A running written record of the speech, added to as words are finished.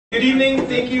Good evening.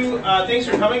 Thank you. Thanks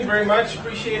for coming very much.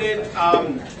 Appreciate it.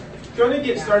 Going to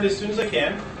get started as soon as I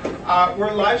can.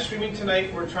 We're live streaming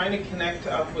tonight. We're trying to connect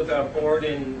up with a board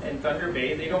in Thunder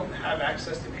Bay. They don't have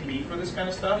access to PD for this kind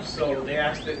of stuff, so they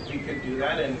asked that we could do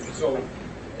that. And so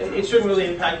it shouldn't really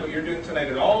impact what you're doing tonight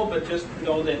at all, but just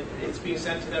know that it's being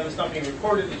sent to them. It's not being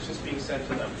recorded. It's just being sent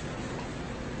to them.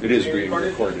 It is being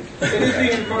recorded. It is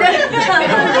being recorded.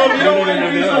 So if you don't want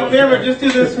to use the camera, just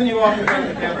do this when you walk in front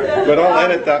of the camera. But I'll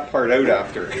edit that part out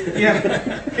after.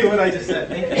 Yeah. Okay, what I just said.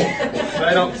 Thank you. But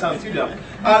I don't sound too dumb.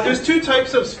 There's two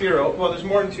types of Sphero. Well, there's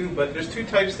more than two, but there's two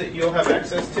types that you'll have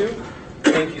access to.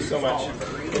 Thank you so much.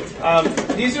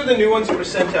 These are the new ones that were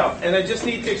sent out, and I just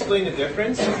need to explain the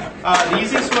difference. The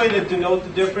easiest way to denote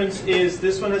the difference is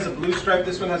this one has a blue stripe,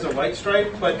 this one has a white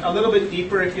stripe, but a little bit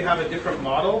deeper if you have a different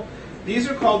model. These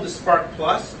are called the Spark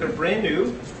Plus. They're brand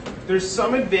new. There's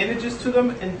some advantages to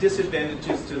them and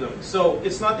disadvantages to them. So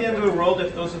it's not the end of the world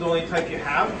if those are the only type you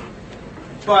have,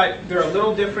 but they're a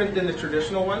little different than the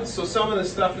traditional ones. So some of the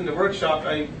stuff in the workshop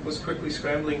I was quickly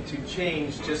scrambling to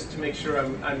change just to make sure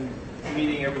I'm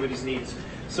meeting everybody's needs.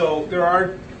 So there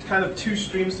are kind of two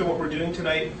streams to what we're doing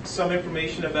tonight. Some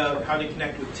information about how to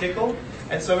connect with Tickle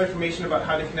and some information about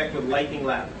how to connect with Lightning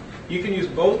Lab. You can use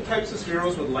both types of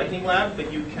Spheros with Lightning Lab,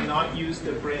 but you cannot use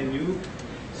the brand new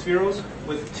Spheros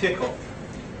with Tickle.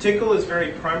 Tickle is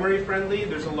very primary friendly.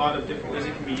 There's a lot of different ways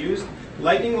it can be used.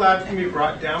 Lightning Lab can be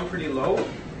brought down pretty low,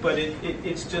 but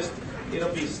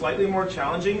it'll be slightly more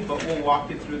challenging, but we'll walk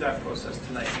you through that process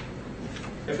tonight.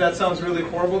 If that sounds really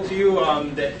horrible to you,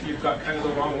 that you've got kind of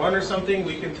the wrong one or something,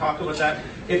 we can talk about that.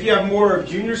 If you have more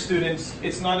junior students,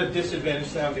 it's not a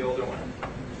disadvantage to have the older one.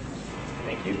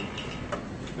 Thank you.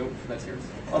 Nope, that's yours.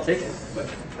 I'll take it. But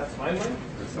that's mine, one?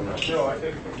 Someone else. No, I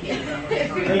think. Thank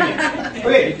you.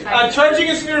 Okay, charging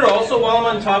a Sphero. Also, while I'm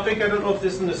on topic, I don't know if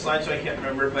this is in the slideshow, I can't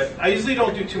remember, but I usually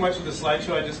don't do too much with the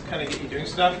slideshow. I just kind of get you doing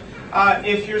stuff.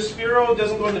 If your Sphero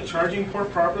doesn't go in the charging port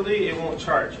properly, it won't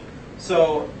charge.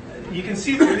 So you can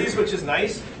see through these, which is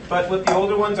nice. But with the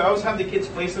older ones, I always have the kids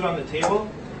place it on the table,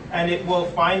 and it will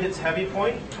find its heavy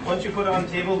point. Once you put it on the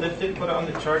table, lift it, put it on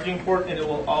the charging port, and it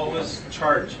will always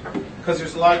charge. Because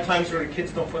there's a lot of times where the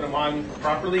kids don't put them on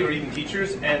properly, or even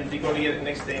teachers, and they go to get it the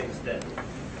next day and it's dead.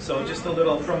 So just a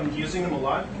little from using them a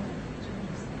lot.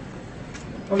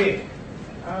 Okay,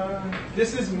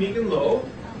 this is Megan Lowe.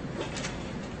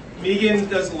 Megan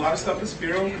does a lot of stuff with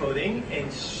Sphero and coding,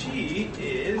 and she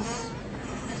is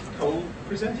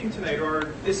co-presenting tonight,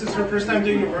 or this is her first time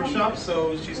doing the workshop,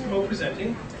 so she's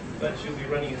co-presenting, but she'll be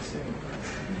running it soon.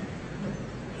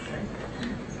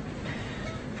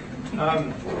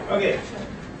 Okay,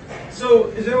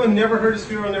 so has anyone never heard of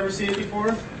Sphero, never seen it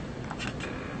before?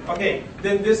 Okay,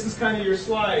 then this is kind of your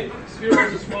slide. Sphero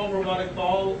is a small robotic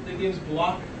ball that gives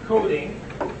block coding,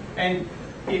 and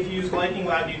if you use Lightning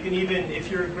Lab, you can even,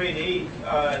 if you're grade 8,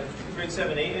 grade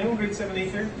 7, 8, anyone grade 7, 8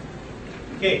 here?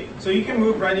 Okay, so you can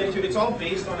move right into it. It's all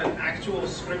based on an actual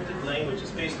scripted language.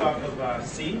 It's based off of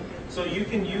C. So you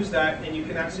can use that, and you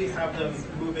can actually have them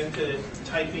move into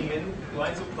typing in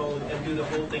lines of code and do the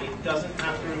whole thing. It doesn't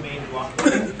have to remain block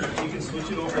coding. You can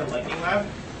switch it over in Lightning Lab.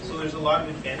 So there's a lot of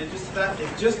advantages to that.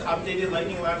 They've just updated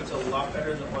Lightning Lab. It's a lot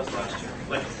better than it was last year.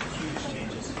 Like, huge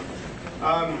changes.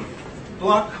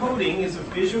 Block coding is a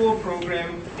visual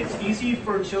program. It's easy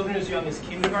for children as young as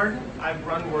kindergarten. I've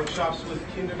run workshops with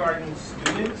kindergarten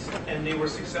students, and they were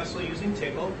successful using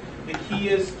Tickle. The key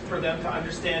is for them to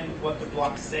understand what the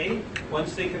blocks say.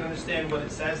 Once they can understand what it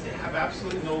says, they have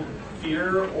absolutely no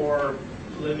fear or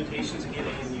limitations of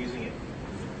getting and using it.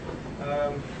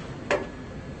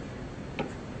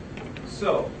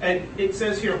 And it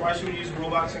says here, why should we use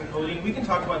robots and coding? We can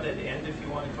talk about that at the end if you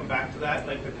want to come back to that,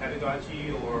 like the pedagogy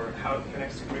or how it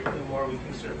connects to curriculum more. We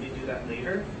can certainly do that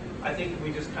later. I think if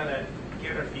we just kind of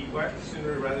get our feet wet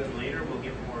sooner rather than later, we'll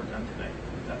get more done tonight,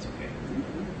 if that's okay.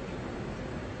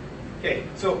 Okay,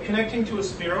 so connecting to a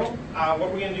Sphero.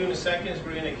 What we're going to do in a second is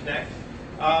we're going to connect.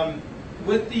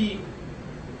 With the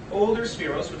older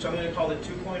Spheros, which I'm going to call the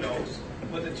 2.0s,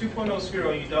 with the 2.0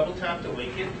 Sphero, you double tap to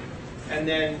wake it. And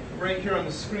then right here on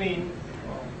the screen,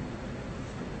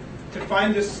 to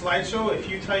find this slideshow, if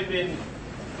you type in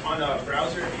on a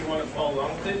browser, if you want to follow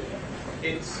along with it,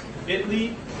 it's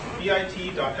bit.ly,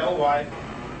 bit.ly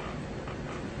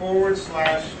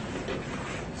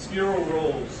 /Sphero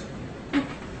rolls.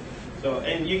 So,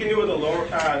 and you can do it with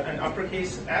a an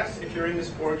uppercase S. If you're in this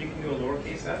board, you can do a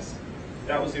lowercase s.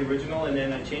 That was the original, and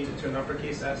then I changed it to an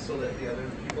uppercase S so that the other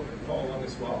people can follow along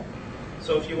as well.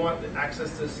 So if you want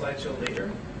access to the slideshow later,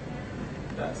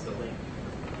 that's the link.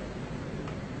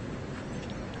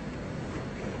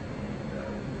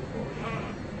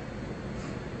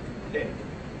 Okay.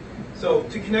 So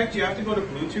to connect, you have to go to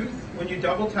Bluetooth. When you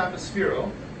double tap a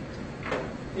Sphero,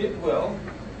 it will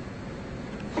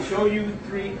show you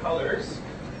 3 colors.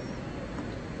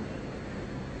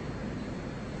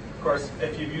 Of course,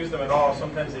 if you've used them at all,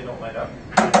 sometimes they don't light up.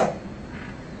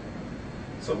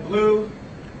 So blue,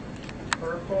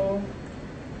 purple,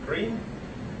 green.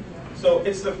 So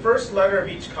it's the first letter of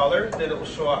each color that it will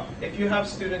show up. If you have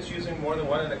students using more than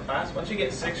one in a class, once you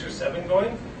get 6 or 7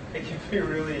 going, it can be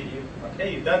really,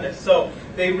 okay, you've done this. So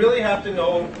they really have to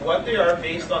know what they are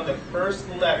based on the first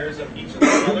letters of each of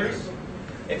the colors.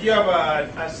 If you have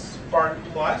a Spark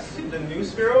Plus, the new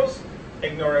Spheros,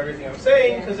 ignore everything I'm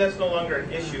saying because that's no longer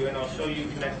an issue, and I'll show you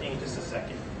connecting in just a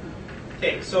second.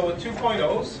 Okay, so with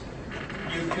 2.0s,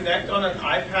 you connect on an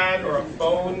iPad or a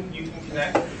phone, you can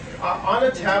connect. On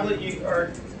a tablet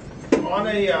or on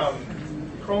a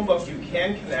Chromebook, you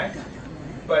can connect,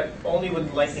 but only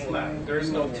with Lightning Lab. There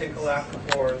is no Tickle app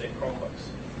for the Chromebooks.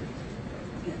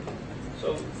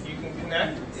 So you can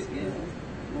connect.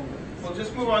 We'll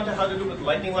just move on to how to do it with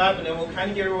Lightning Lab, and then we'll kind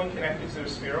of get everyone connected to their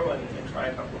Sphero and try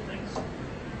a couple of things.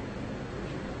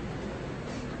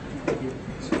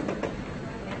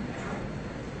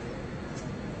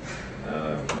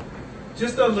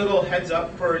 Just a little heads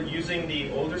up for using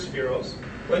the older Spheros.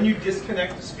 When you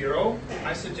disconnect the Sphero,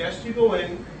 I suggest you go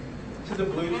in to the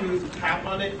Bluetooth, tap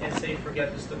on it, and say,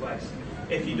 forget this device.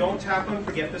 If you don't tap on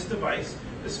forget this device,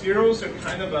 the Spheros are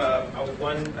kind of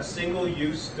a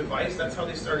single-use device. That's how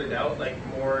they started out, like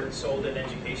more sold in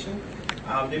education.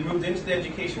 They moved into the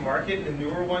education market. The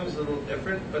newer one is a little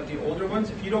different, but the older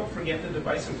ones, if you don't forget the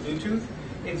device in Bluetooth,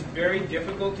 it's very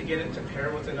difficult to get it to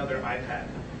pair with another iPad.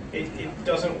 It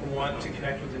doesn't want to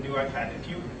connect with the new iPad. If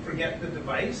you forget the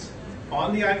device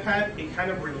on the iPad, it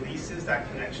kind of releases that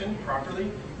connection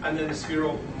properly, and then the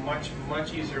Sphero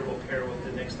much easier will pair with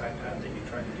the next iPad that you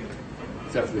try to do.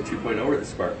 Is that for the 2.0 or the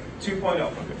Spark?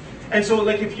 2.0. And so,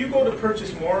 like, if you go to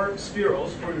purchase more Spheros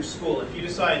for your school, if you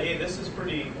decide, hey, this is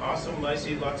pretty awesome, I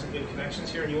see lots of good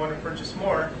connections here, and you want to purchase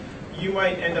more, you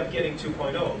might end up getting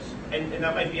 2.0s. And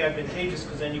that might be advantageous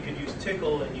because then you could use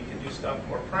Tickle and you can do stuff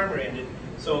more primary-ended.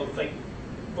 So, like,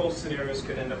 both scenarios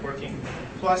could end up working.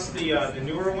 Plus, the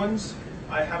newer ones,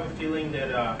 I have a feeling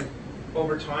that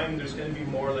over time there's going to be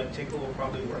more, like Tickle will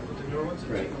probably work with the newer ones.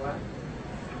 Right. Tickle app.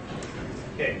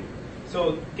 Okay,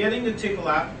 so getting the Tickle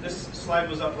app, this slide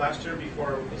was up last year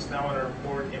before it's now on our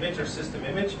board image, our system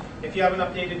image. If you haven't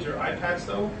updated your iPads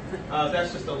though,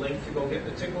 that's just a link to go get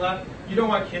the Tickle app. You don't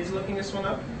want kids looking this one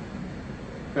up.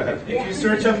 If you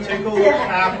search up Tickle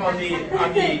app on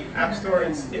the App Store,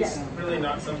 it's really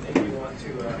not something you want to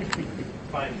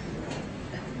find.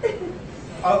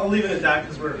 I'll leave it at that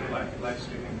because we're live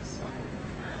streaming this.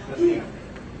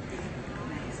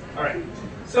 All right.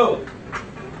 So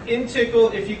in Tickle,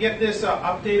 if you get this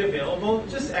update available,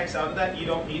 just X out of that. You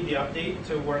don't need the update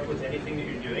to work with anything that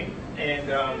you're doing, and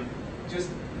just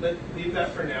leave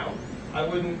that for now. I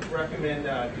wouldn't recommend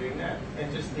doing that,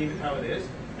 and just leave it how it is.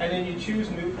 And then you choose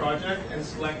New Project and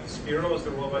select Sphero as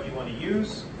the robot you want to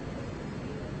use.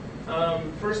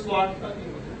 First block,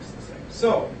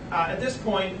 so at this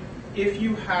point, if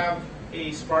you have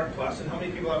a Spark Plus, and how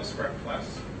many people have a Spark Plus?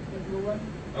 The blue one?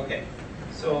 Okay,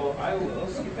 so I will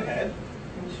skip ahead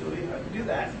and show you how to do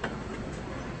that.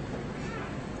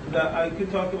 I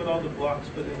could talk about all the blocks,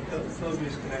 but if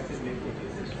nobody's connected, maybe we'll do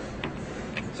this.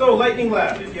 So Lightning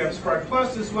Lab, if you have Spark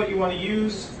Plus, this is what you want to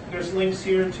use. There's links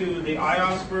here to the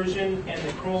iOS version and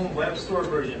the Chrome Web Store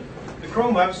version. The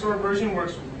Chrome Web Store version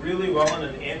works really well on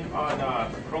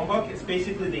a Chromebook. It's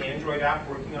basically the Android app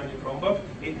working on your Chromebook.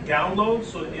 It downloads,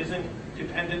 so it isn't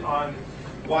dependent on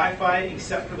Wi-Fi,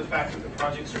 except for the fact that the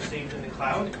projects are saved in the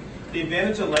cloud. The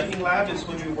advantage of Lightning Lab is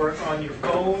when you work on your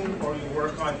phone or you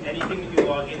work on anything that you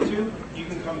log into, you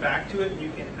can come back to it and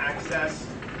you can access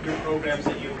your programs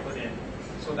that you've put in.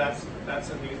 So that's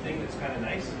a new thing that's kind of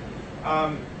nice.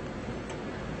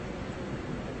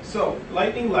 So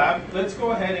Lightning Lab, let's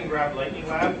go ahead and grab Lightning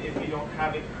Lab. If you don't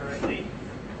have it currently,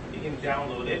 you can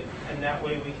download it, and that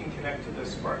way we can connect to the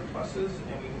Spark Pluses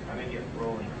and we can kind of get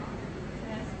rolling.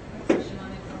 Can I ask a question on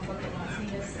the Chromebook that wants me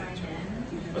to sign in?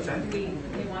 What's that?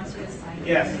 It wants you to sign in.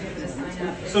 Yes. You have to sign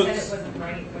up. It So said it wasn't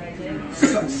right what I did.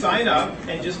 So sign up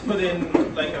and just put in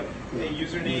like a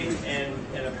username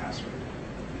and a password.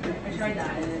 I tried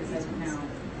that and it says no.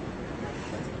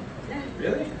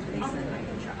 Really? They said I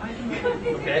can try.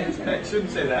 Okay, I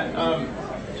shouldn't say that.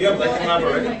 Do you have Lightning Lab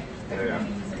already? Yeah.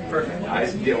 Perfect.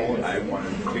 I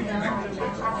wanted to connect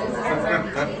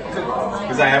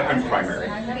because I'm primary.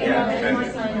 Yeah.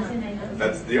 And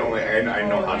that's the only, and I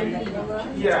know how to use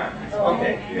it. Yeah.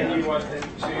 Okay. And you want to,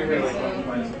 so you're really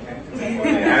okay.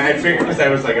 And I figured, because I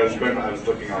was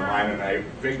looking online, and I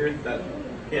figured that.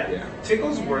 Yeah.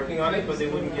 Tickle's working on it, but they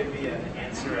wouldn't give me an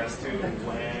answer as to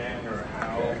when or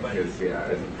how. But Because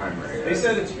as a primary. they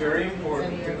said it's very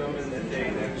important to them, and that they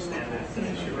understand that it's an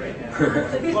issue right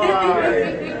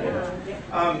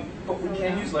now. But we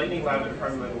can use Lightning Lab at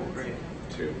primary level grade.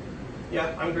 2.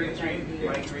 Yeah, I'm grade 3.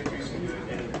 My grade 3 is going to do it.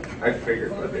 And I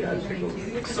figured, but they had Tickles.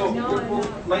 so, well,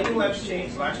 Lightning Labs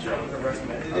changed last year. I would have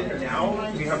recommended it. Now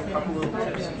we have a couple little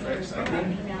tips and tricks. I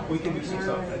think we can do some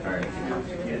stuff that can help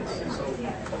the kids. So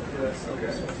hopefully that's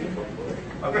okay.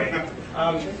 Okay.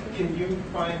 Can you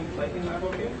find Lightning Lab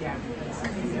okay? Yeah.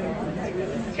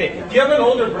 Okay. If you have an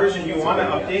older version you want to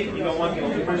update, you don't want the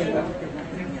older version.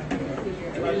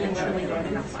 You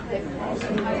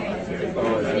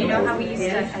know how we used to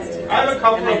test? I have a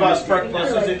couple of Spark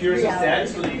Pluses if yours is dead,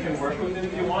 so that you can work with it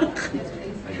if you want.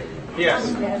 Yes.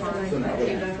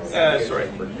 Sorry.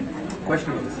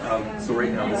 Question is, so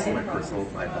right now this is my personal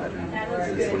iPad,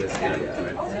 and this one is connected to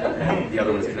it. The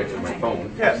other one is connected to my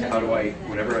phone. Yes. How do I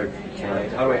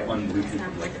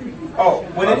un-Bluetooth like? Oh,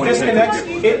 when it disconnects,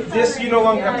 this you no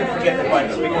longer have to forget the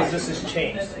buttons because this has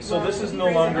changed. So this is no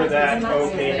longer that,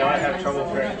 okay, now I have trouble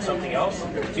for something else,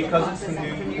 because it's the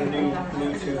new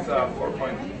Bluetooth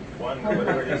 4.1 or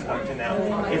whatever it is up to now.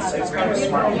 It's kind of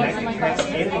smart connect. It connects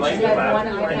in Lightning Lab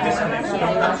and disconnects. You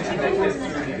don't have to connect it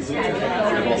through the Bluetooth.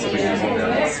 I've also been using the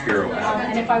Spheros app,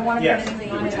 And if I want to Yes. put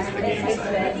anything on it, which is the game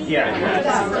side. Yeah.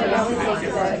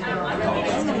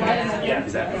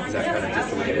 Is that kind of just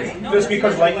the way it is? Just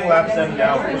because Lightning Labs them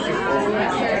now pushing forward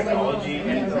with the technology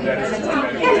and that it's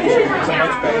a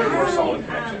much better, more solid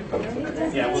connection.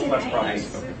 Yeah, with less problems.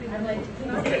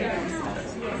 Okay.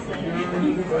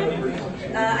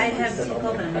 I have Tickle,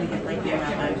 but I'm going to get Lightning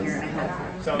Lab out here. I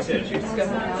have. Sounds good.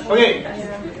 Okay.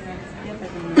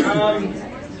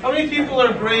 How many people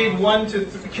are grade 1 to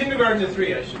kindergarten to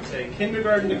 3? I should say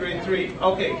kindergarten to grade 3.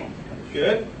 Okay,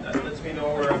 good. That lets me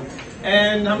know where.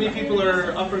 And how many people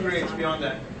are upper grades beyond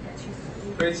that?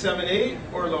 Grade 7, 8,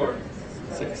 or lower?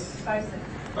 6.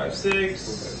 5,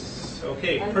 6.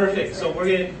 Okay, perfect. So we're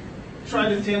going to try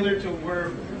to tailor to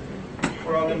where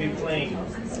we're all going to be playing.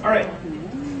 All right.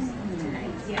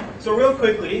 So real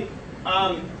quickly,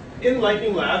 in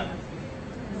Lightning Lab,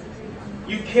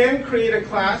 you can create a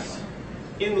class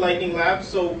in Lightning Lab.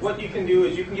 So what you can do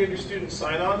is you can give your students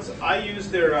sign-ons. I use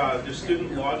their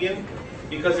student login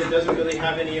because it doesn't really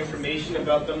have any information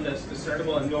about them that's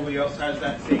discernible, and nobody else has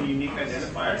that same unique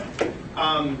identifier.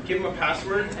 Give them a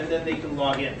password, and then they can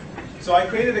log in. So I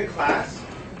created a class.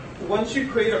 Once you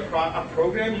create a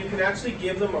program, you can actually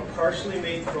give them a partially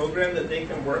made program that they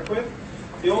can work with.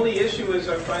 The only issue is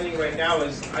I'm finding right now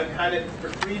is I've had it for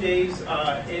 3 days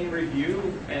in review,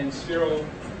 and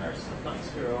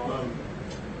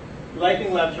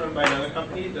Lightning Labs run by another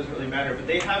company. It doesn't really matter, but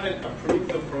they haven't approved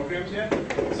the programs yet,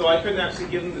 so I couldn't actually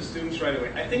give them to the students right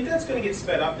away. I think that's going to get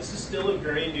sped up. This is still a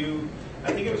very new.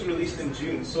 I think it was released in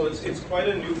June, so it's quite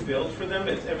a new build for them.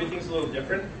 Everything's a little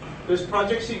different. There's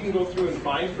projects you can go through and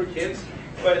find for kids,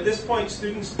 but at this point,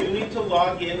 students do need to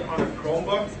log in on a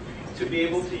Chromebook to be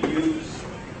able to use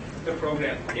the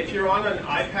program. If you're on an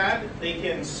iPad, they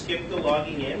can skip the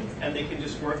logging in and they can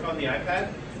just work on the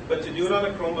iPad. But to do it on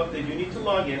a Chromebook, they do need to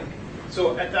log in.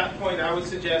 So at that point, I would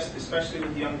suggest, especially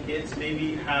with young kids,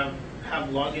 maybe have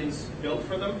logins built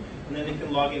for them, and then they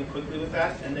can log in quickly with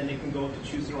that, and then they can go to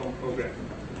choose their own program.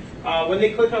 When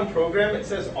they click on program, it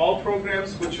says all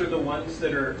programs, which are the ones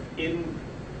that are in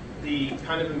the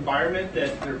kind of environment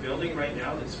that they're building right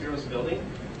now, that Spheros is building.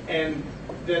 And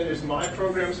then there's my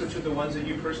programs, which are the ones that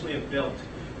you personally have built.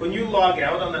 When you log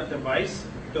out on that device,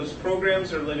 those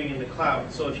programs are living in the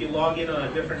cloud. So if you log in on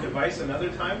a different device another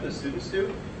time, the students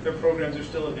do, their programs are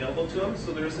still available to them.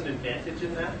 So there is an advantage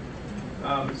in that.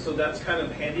 So that's kind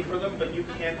of handy for them, but you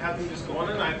can't have them just go on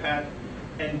an iPad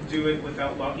and do it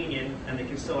without logging in, and they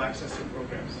can still access their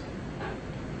programs.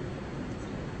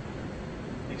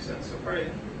 Makes sense so far, yeah?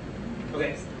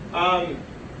 Okay.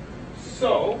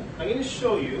 So I'm going to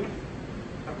show you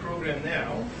a program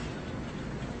now.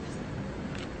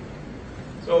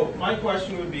 So my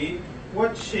question would be,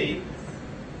 what shape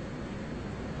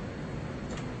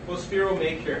will Spheros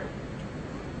make here?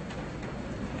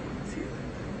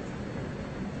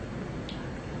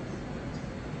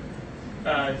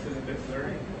 This is a bit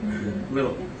blurry.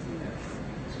 Little.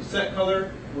 So set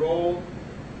color, roll,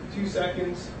 2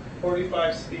 seconds,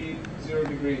 45 speed, 0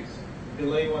 degrees.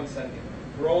 Delay 1 second.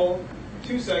 Roll,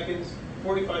 2 seconds,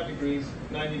 45 degrees,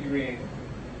 90 degree angle.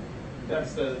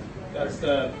 That's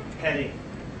the heading.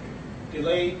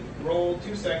 Delay, roll,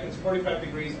 2 seconds, 45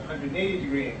 degrees, 180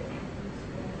 degree angle.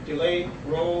 delay,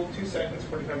 roll, 2 seconds,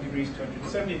 45 degrees,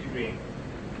 270 degree.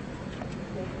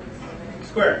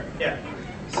 Square, yeah.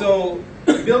 So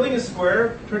building a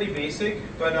square, pretty basic,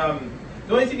 but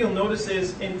the only thing you'll notice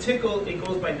is in Tickle, it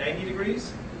goes by 90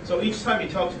 degrees. So each time you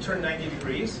tell it to turn 90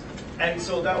 degrees. And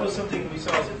so that was something we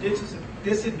saw as a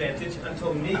disadvantage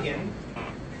until Megan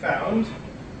found,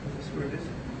 where it is,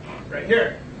 right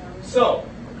here. So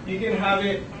you can have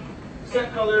it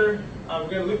set color, we're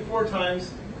going to loop 4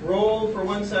 times, roll for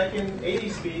 1 second, 80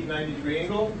 speed, 90 degree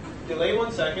angle, delay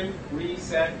 1 second,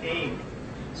 reset aim.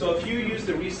 So if you use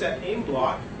the reset aim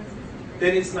block,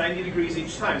 then it's 90 degrees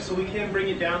each time. So we can bring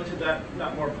it down to that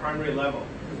more primary level.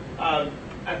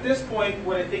 At this point,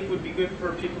 what I think would be good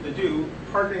for people to do,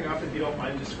 partnering up if you don't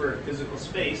mind, just for physical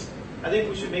space, I think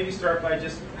we should maybe start by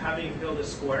just having build a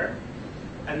square,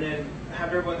 and then have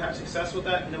everyone have success with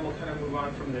that, and then we'll kind of move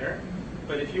on from there.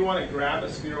 But if you want to grab a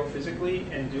Sphero physically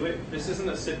and do it, this isn't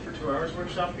a sit for 2 hours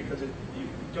workshop because you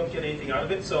don't get anything out of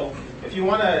it. So if you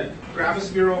want to grab a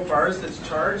Sphero of ours that's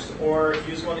charged, or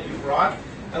use one that you brought,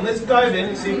 and let's dive in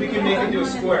and see if we can make it do a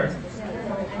square.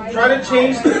 Try to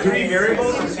change the 3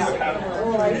 variables and see what happens.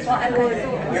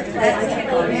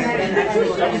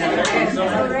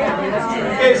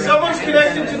 Okay, someone's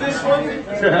connected to this one.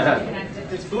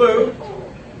 It's blue.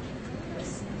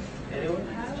 Anyone?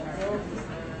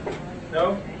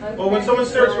 No? Well, when someone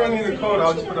starts running the code,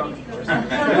 I'll just put it on.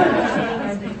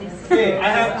 Okay, I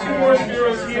have 2 more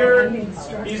Spheros here.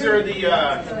 These are the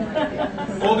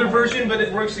older version, but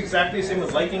it works exactly the same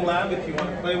with Lightning Lab if you want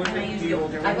to play with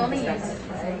it. I've only used.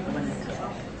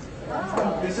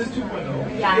 This is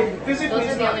 2.0. Yeah, Physically, those are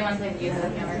it's the not. only ones I've used.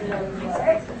 I've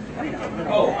never.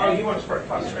 Oh, you want Spark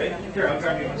Plus, right? Here, I'll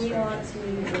grab you one.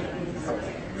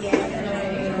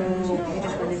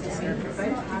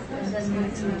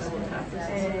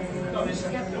 No, just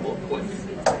double click.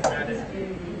 Add it.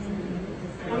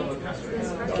 You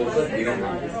don't know.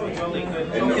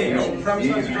 Okay, You know, promise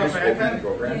not to drop my iPad.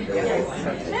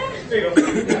 There you go.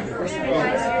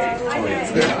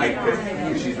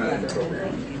 She's not in the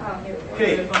program.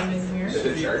 Okay. Is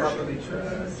it charged?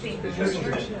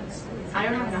 I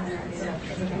don't have enough.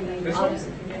 This one?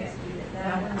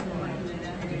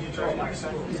 Did you charge it?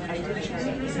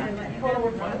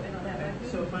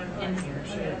 In here.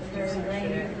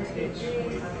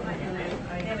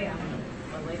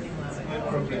 My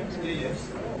programs. Yes.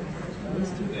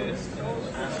 Let's do this.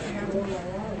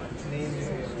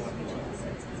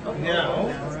 Now,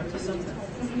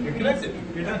 you're connected.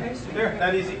 You're done. There,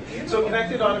 that easy. So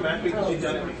connected automatically because you've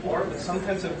done it before, but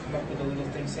sometimes I've come up with a little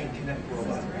thing saying connect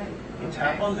robot. You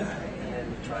tap on that and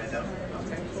then try it out.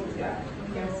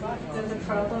 There's a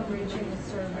problem reaching the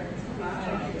server.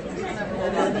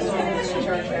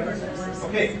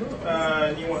 Okay,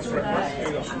 you want Spark Plus? Here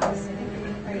you go.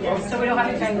 So we don't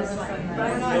have to change this one.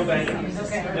 No banging.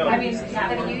 No. I mean,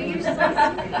 have you used it?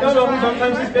 No,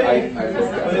 sometimes it's big,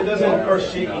 but it doesn't, or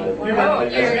shaky. I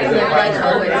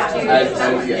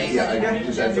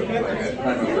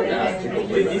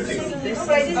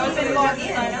just didn't log in.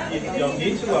 You don't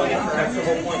need to log in. That's the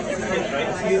whole point. Right?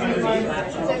 See underneath.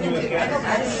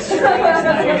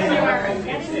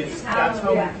 That's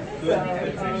how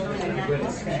good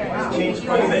change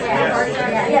quite a bit.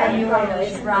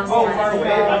 Yes. Oh, far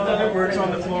away. I've done it where it's on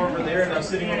the floor over there, and I'm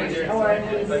sitting over there.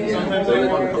 But sometimes I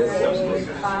want to put stuff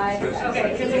closer. Okay,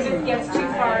 because if it gets too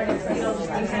far, it'll just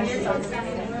continue.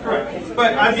 Correct.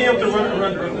 But I'd be able to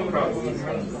run around no problem.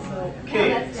 Okay.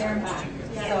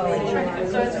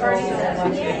 So it's already set.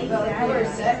 We're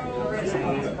set.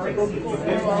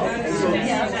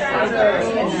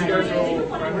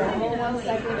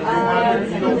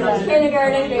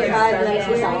 Kindergarten, grade 5, and then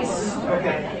 2 songs.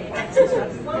 Okay. I'm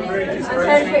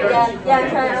trying to figure out, yeah, I'm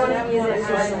trying to use it.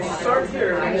 Start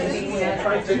here.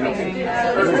 Try to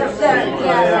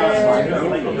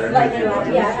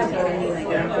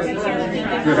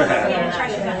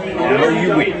No, you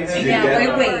wait.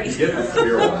 Wait.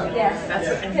 Yeah.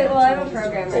 Okay, well, I'm a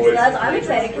programmer, so I'm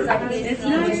excited because I can use it.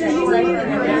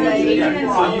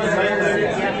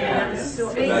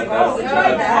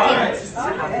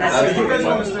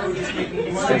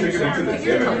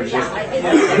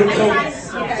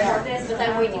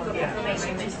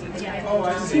 Oh, I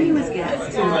see. He was good.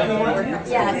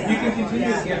 Yeah. You can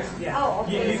continue to guess. Oh,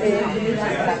 okay.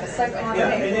 Yeah,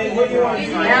 and then what you want to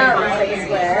try. Now it's like a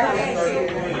square.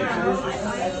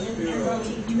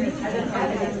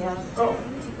 Oh.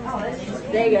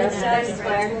 There you go. So that's a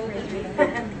square.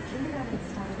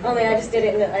 Only I just did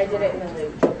it in the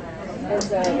loop. And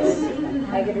so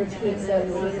I could repeat so it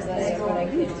seems like what I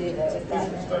could do though is that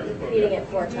repeating it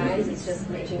 4 times is just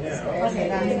making the square. Okay,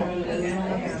 that's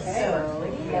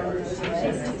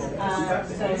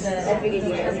I figured you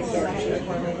guys would get it.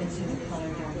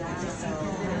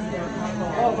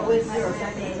 Oh, but with 0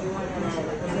 seconds.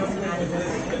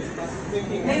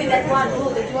 Maybe that's one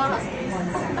blue that you asked.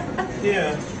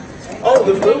 Yeah. Oh,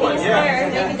 the blue one, yeah.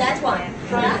 Maybe that's one.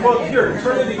 Yeah? Well, here,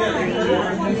 turn it again.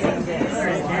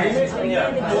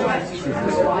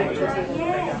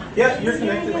 Yeah, you're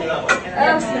connected to that one.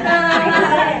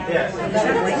 Yes.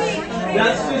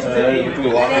 That's just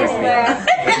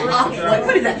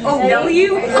What is that? Oh, W?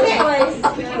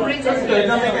 good.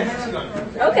 Now make a hexagon.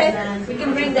 Okay. We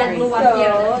can bring that blue one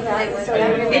here.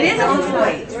 It is on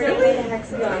white. Really?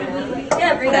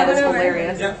 Yeah, bring that one over.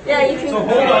 Hilarious. Yeah. Yeah, you can. So hold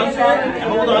on to it.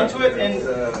 Hold on to it and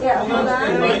Yeah, hold hold on on.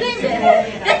 to the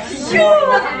line. Sure.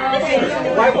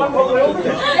 Why one hold it over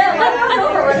there? Yeah, one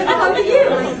over. We're gonna come to you.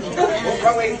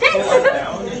 Hold it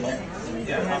down.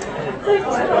 Yeah.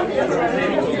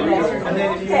 And then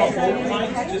if you want both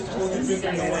lines, just hold your finger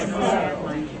on the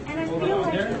one. Hold it on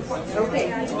there. Okay,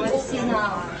 let's see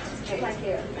now. Right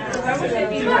here.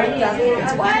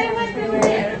 Why am I doing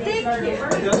it? Thank you.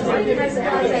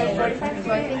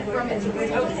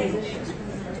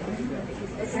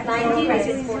 It's 19, this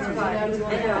is 45.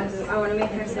 I want to make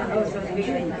her sound. Oh, so it's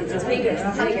bigger. It's bigger. It's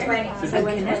 20. So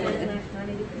when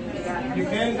You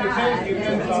can copy.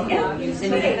 This is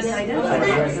and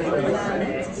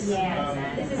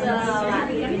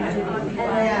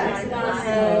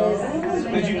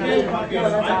But you can copy on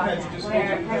an iPad, you just hold it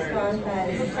there.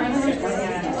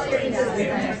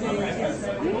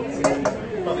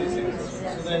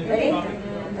 So then copy.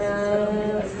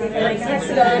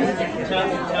 hexagon.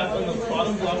 Tap on the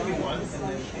bottom block you want, and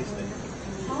then paste it.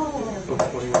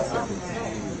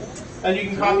 And you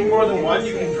can copy more than one.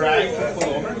 You can drag to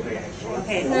pull over.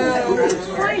 Okay. No.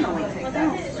 Finally.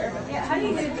 Yeah, how do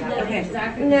you do that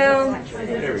exactly? No.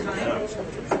 There we go. So,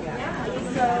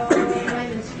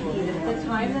 the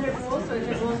time that it rolls, so if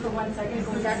it rolls for 1 second, it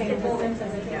goes the same distance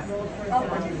as if it rolls for 7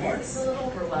 seconds. It's a little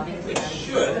overwhelming. It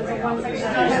should. So for 1 second,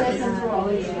 distance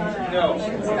rolls. No.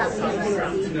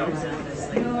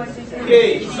 No, I think.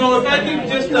 Okay, so if I can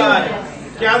just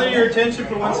gather your attention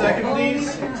for 1 second,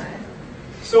 please.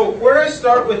 So where I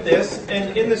start with this,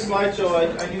 and in the slideshow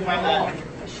I do have that,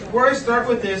 where I start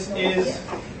with this is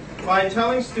by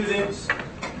telling students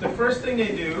the first thing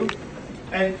they do,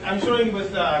 and I'm showing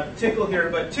with Tickle here,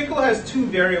 but Tickle has 2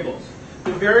 variables.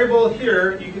 The variable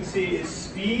here you can see is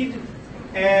speed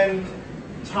and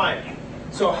time.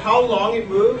 So how long it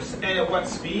moves and at what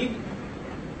speed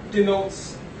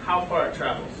denotes how far it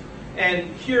travels.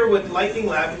 And here with Lightning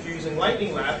Lab, if you're using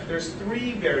Lightning Lab, there's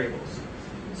 3 variables.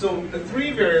 So the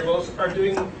 3 variables are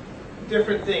doing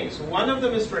different things. One of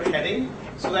them is for heading,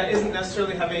 so that isn't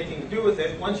necessarily have anything to do with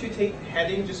it. Once you take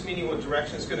heading, just meaning what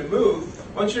direction it's going to move,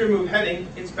 once you remove heading,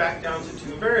 it's back down to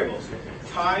 2 variables,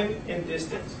 time and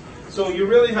distance. So you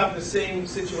really have the same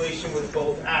situation with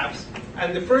both apps.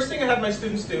 And the first thing I have my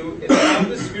students do is have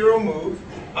the Sphero move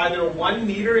either 1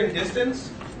 meter in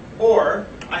distance, or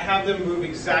I have them move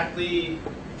exactly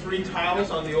 3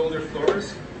 tiles on the older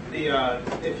floors.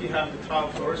 If you have the tile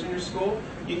floors in your school,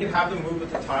 you can have them move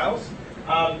with the tiles.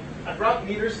 I brought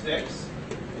meter sticks,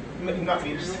 not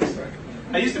meter sticks, sorry.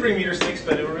 I used to bring meter sticks,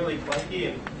 but they were really clunky,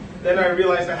 and then I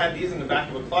realized I had these in the back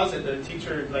of a closet that a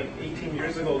teacher like 18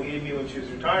 years ago gave me when she was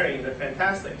retiring, and they're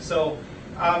fantastic. So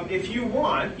if you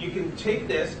want, you can take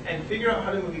this and figure out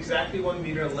how to move exactly 1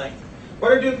 meter in length.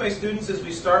 What I do with my students is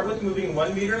we start with moving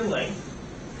 1 meter in length.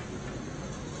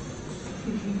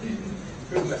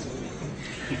 Who's messing with me?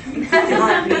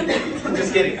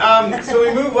 Just kidding. So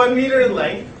we move 1 meter in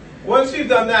length. Once we've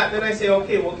done that, then I say,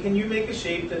 okay, well, can you make a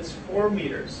shape that's 4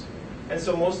 meters? And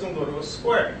so most of them go to a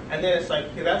square. And then it's like,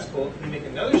 okay, that's cool. Can you make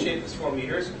another shape that's 4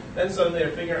 meters? Then suddenly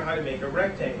they're figuring out how to make a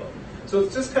rectangle. So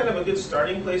it's just kind of a good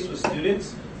starting place with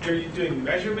students. You're doing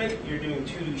measurement, you're doing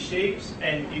 2D shapes,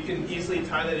 and you can easily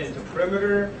tie that into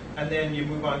perimeter, and then you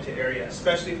move on to area,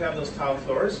 especially if you have those tile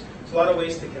floors. There's a lot of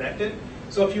ways to connect it.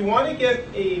 So if you want to get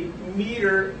a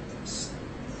meter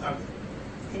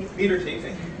tape,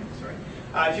 thank you, sorry.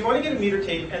 If you want to get a meter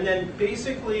tape and then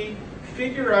basically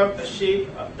figure out a shape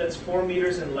that's 4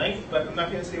 meters in length, but I'm not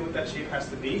going to say what that shape has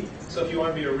to be. So if you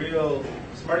want to be a real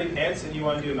smarty pants and you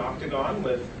want to do an octagon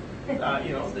with,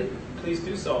 please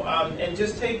do so. And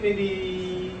just take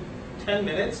maybe 10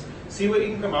 minutes, see what you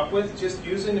can come up with, just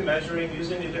using the measuring,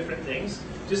 using the different things,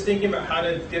 just thinking about how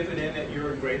to dip it in at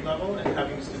your grade level and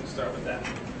having students start with that.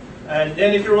 And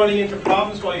then if you're running into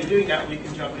problems while you're doing that, we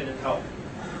can jump in and help.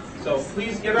 So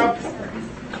please get up.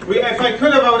 If I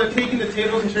could have, I would have taken the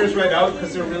tables and chairs right out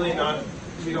because they're really not,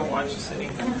 we don't want you sitting.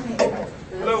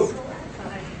 Hello.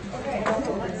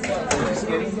 Just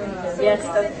kidding. Yes.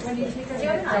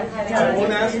 I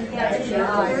won't ask.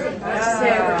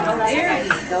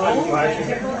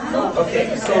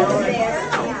 Okay, so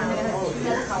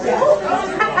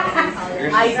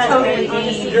I totally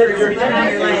you're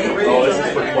Oh, this is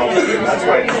for 12. That's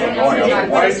why it's so annoying. I'm like,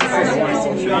 why is this so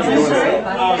annoying?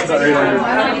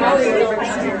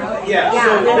 yeah, so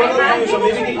what I'll do is I'll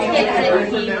maybe get you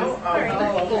for now.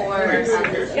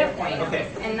 Okay.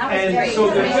 And so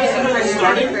the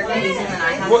starting,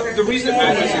 what the reason it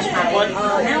matters is what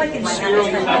Spheros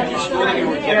you have in your school that you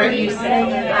were given,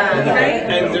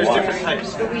 and there's different types.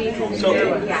 So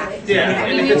yeah,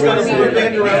 and if it's got a blue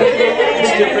band around it,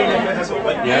 it's different than if it has a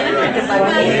white band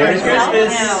around it.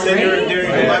 Then you're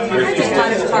left here.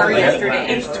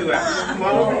 It's 2X. Come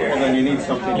on over here. And then you need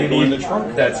something to go in the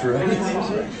trunk. That's right.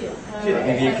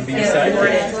 Maybe it can be a side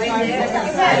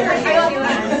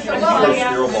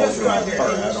Spheros balls are not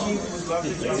part add-on.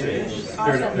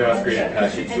 They're upgraded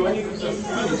package.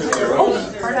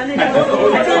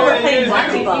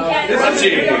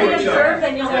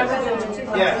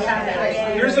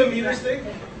 Yeah. Here's a meter stick.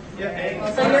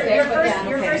 Yeah. So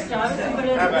your first job is to put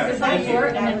it on the floor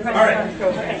and then press All right.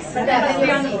 Okay. So that will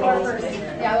be on the floor first.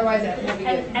 Yeah, otherwise it will be.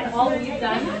 And all we've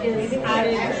done is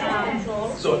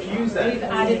added So if you use that, we've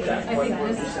added, I think,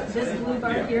 this blue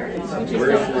bar here, which is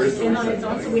in on its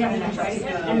own, so we haven't even tried it.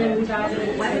 And then we've added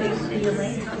the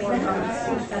link for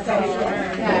that's all we've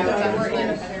done. Yeah, we're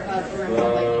in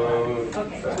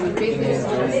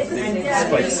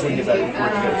Spike swinging back and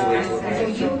forth. So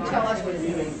you tell us what it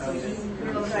is.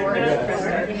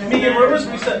 Megan, where was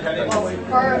we set heading? Okay.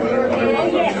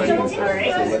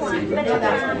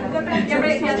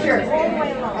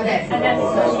 And then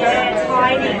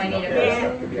hiding.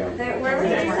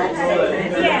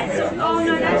 Yes. Oh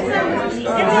no, that's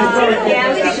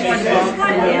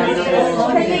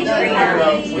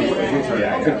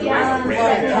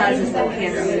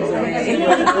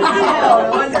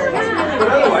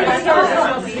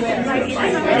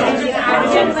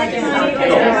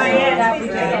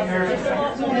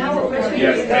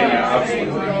Yes, yeah,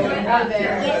 absolutely.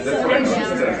 That's what I'm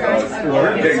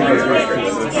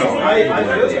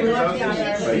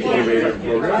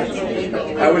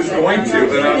I was going to,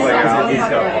 but I'm like,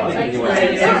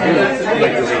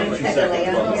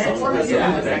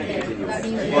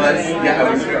 well, that's, yeah, I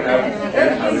was trying to figure it out.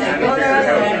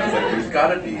 There's got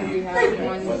to be,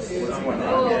 what's going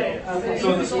on? So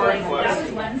the spark flex.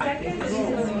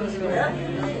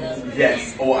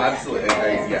 Yes, oh, absolutely.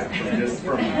 Yeah, just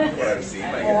from what I've seen.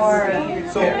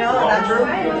 Like, So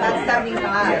That's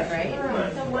 75, right?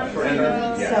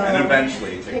 and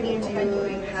eventually. Can you do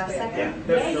half second?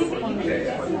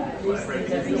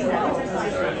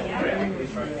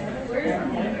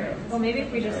 Well, maybe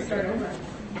if we just start over.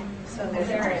 So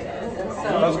there it is.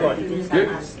 how's it going? Good.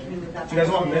 Do you guys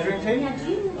want measuring tape?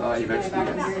 Eventually, yes.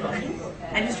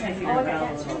 I'm just trying to figure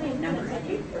out all the numbers.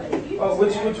 Oh,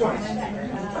 which ones?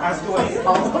 Ask away.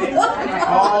 All of them.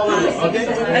 All of them. Okay.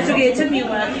 That's okay. It took me a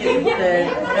while to get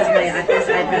because my first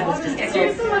iPad was just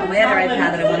so. On my other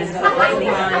iPad that I wanted to put lightning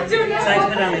on, so I had to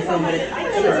put it on my phone, but it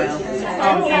took a while.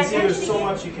 And see, there's so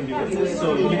much you can do with this.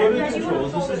 So you go to the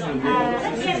controls. This is your name.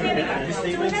 This is your value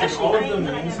statements, and all of them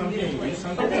mean something and do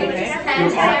something.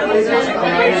 Your operators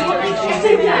allow you to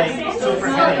change like, so for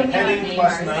heading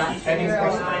plus 90, heading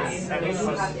plus 90, heading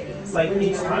plus, like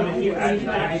each time if you add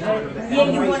 90 to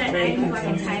whatever the heading want is, to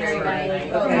they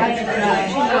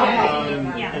add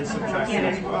continue and subtraction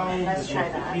as well. This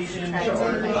multiplication, you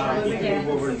can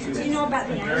go over to. Do you know about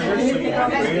the variables, so you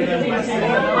have greater than less than.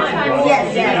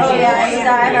 Yes, yeah, oh yeah,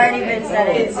 so I've already been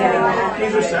setting. These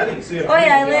are settings. So you have Oh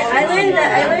yeah, I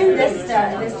learned this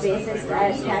basics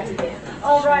at Cat.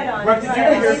 Oh, right on. Mark, did you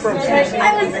ever hear from Tracy?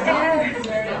 I didn't.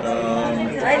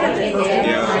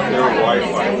 Yeah, their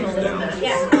Wi-Fi was down.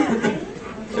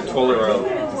 I told her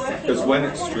because when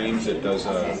it streams, it does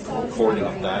a recording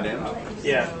of that end.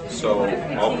 Yeah. So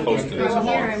I'll post it as a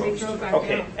blog post.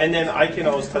 Okay, and then I can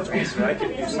always touch base, and I can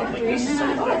do something like this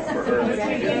for her.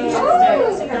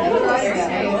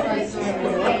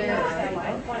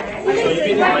 So you're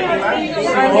getting lightning back?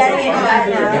 I'm getting into that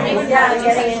now. Yeah, I'm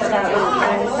getting into that one.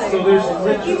 So there's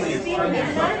literally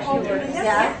tons of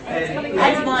Yeah.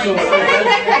 That's mine. So- I'm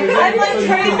like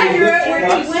trying to figure out where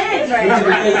he went right now.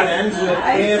 I'm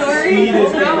sorry. Speed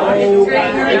is below,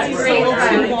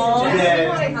 Then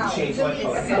change like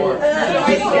color.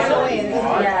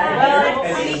 Yeah.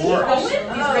 And it works.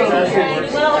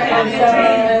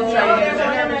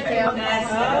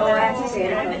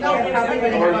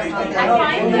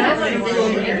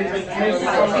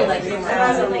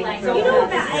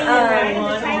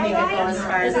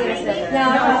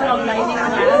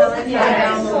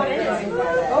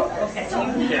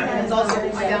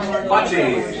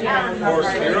 Watching. Or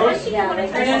Spheros?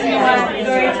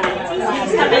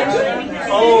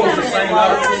 Oh, for signing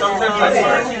up. Sometimes that's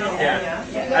hard. Yeah.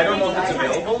 I don't know if it's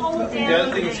available. The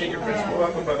other thing is hit your principal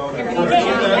up about all that. He does,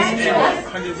 and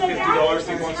 $150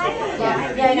 he wants to.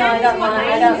 Yeah, no, I got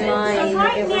mine.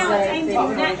 It was like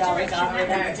 $300 off.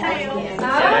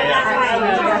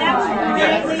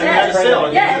 Yeah, and they had a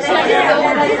sale.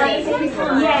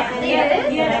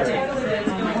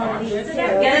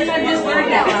 Yeah, I'm just learning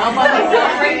that one. I'll buy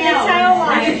myself right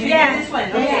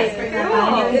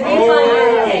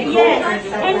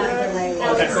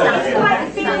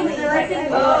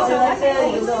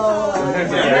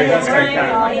That's kind of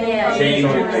change.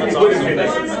 It's awesome.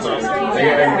 That's awesome.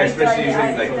 Especially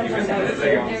using like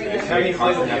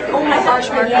Oh my gosh,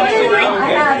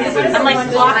 I'm like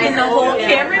blocking the whole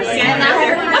camera.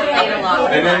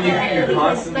 and then you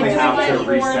constantly have to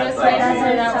reset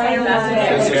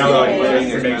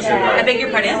I beg your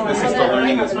pardon? This is the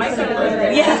learning as well.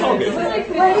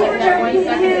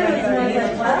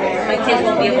 My kids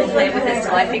won't be able to play with this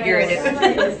till I figure it out.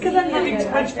 Because I'm having too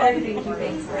much fun.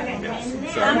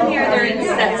 Some here, they're in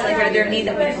sets, like are there any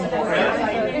that we can afford?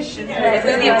 If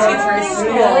we only have two for a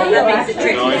school, that makes it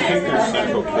tricky. No, I think there's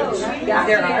central kids.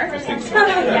 There are? I think so.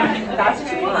 That's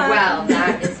what you want. Well,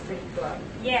 that is pretty cool.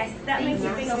 Yes, that makes a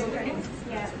big difference.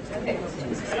 Yeah.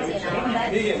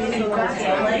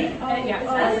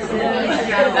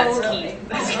 That's key.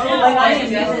 I'm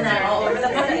using that all over the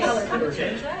place.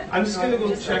 I'm just going to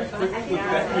go check with Becky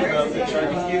about the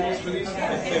charging cables for these. I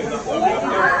think not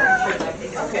up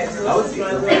there. Okay, so that was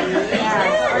good.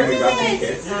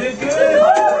 You did good.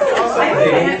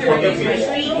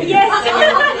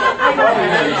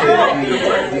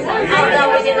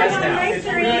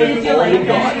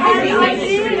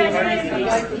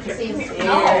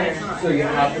 So you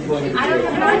have to plug it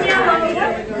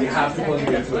into you have to plug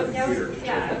it into a computer.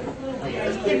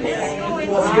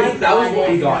 That was what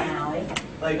we got.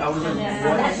 Like I was like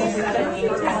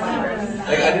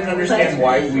I didn't understand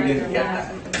why we didn't get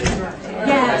that.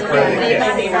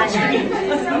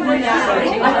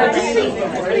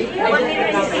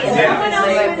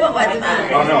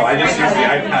 Oh no, I just used the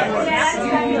iPad once.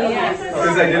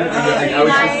 Because I didn't like I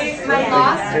was just My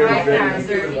loss right now.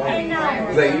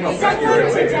 because I emailed back right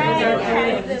away.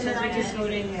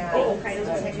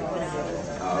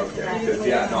 Okay. Because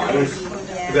yeah, no, I was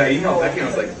because I emailed Becky and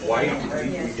I was like, why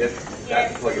didn't we get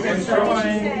that to plug it in?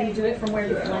 You do it from where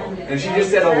you land. And she just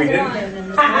said, oh, we didn't.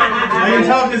 I can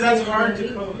tell because that's hard to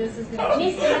code. This is good work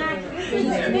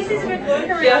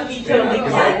around. I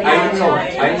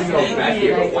didn't know Becky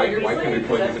about why can we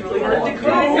plug this into the wall?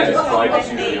 Yeah, just plug it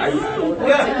into the iPad.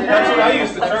 Yeah, that's what I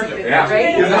used to charge it. Yeah,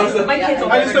 because I was like, I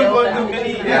just unplugged the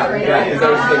mini. yeah, because I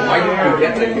was like, why didn't we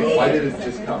get that? Why did it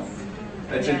just come?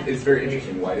 That's just, it's very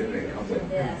interesting. Why didn't it come like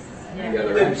together?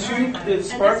 The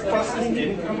Spark Pluses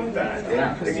didn't come with that.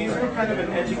 Yeah. Because these were kind of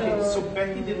an educated. So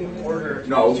Becky didn't order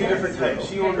No. two different types.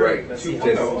 She ordered two of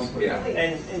those. Yeah.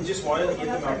 And just wanted to get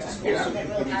them out to school so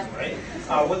people could use them, right?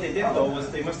 What they did though was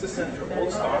they must have sent their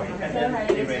old stock and then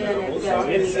they ran out of old stock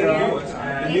and sent new ones.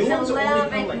 The new ones A only little come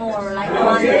bit like more, this. like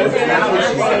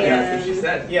That's what she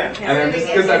said. Yeah. And then just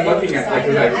because I'm looking at like,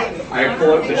 I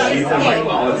pull up the sheet and I'm like,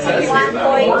 well, it says here that I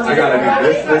gotta do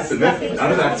this, and this.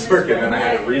 None of that's working, and I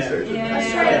had to research it.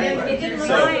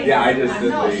 So yeah, I just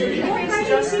did the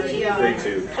grade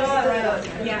 2. Have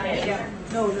you actually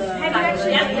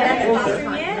done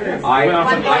that I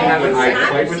haven't. I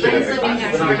played with it in the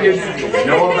class. So the kids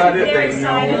know about it. They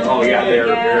know. Oh yeah, they're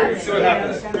very. See what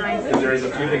happens. Because there's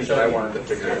a few things that I wanted to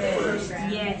figure out first.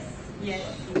 Yes, yes.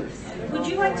 Would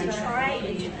you like to try,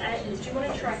 do you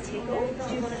want to try Tickle?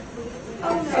 Do you want to?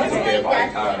 That's okay if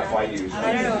I use.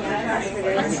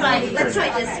 Let's try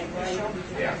this.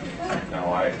 Yeah. No,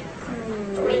 I.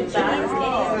 Oh,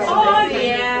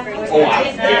 yeah. Oh,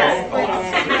 yeah.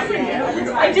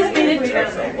 I just made it too.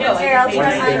 No, Here, I'll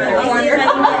try mine.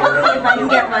 If I can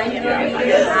get mine.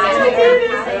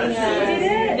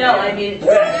 No, I mean,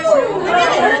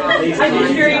 I'm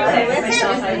just very excited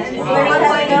myself.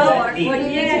 What do you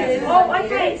think? Oh,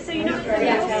 okay, so you're not ready.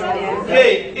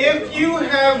 Okay, if you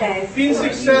have been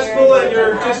successful and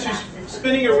you're just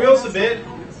spinning your wheels a bit,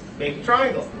 make a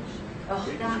triangle. I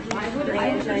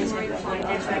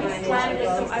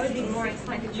would be more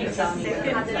inclined to choose something.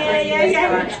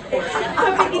 Yeah.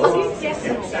 So it's just so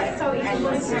it's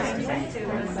more effective.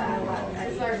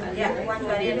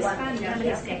 how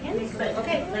many seconds, but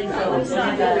okay.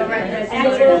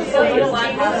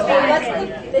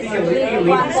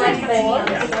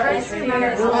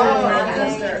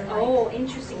 Oh,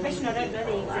 interesting question. I don't know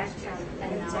the exact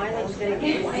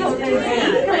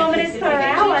kilometers per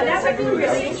hour. That's actually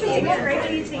really interesting. What grade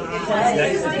do you think? Yeah.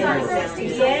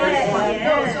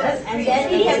 And then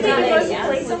he has been a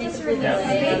police officer in the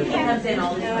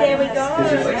There we go.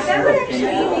 That would actually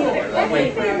be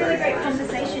a really great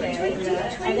conversation.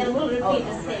 And then we'll repeat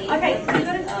the same. Okay, so you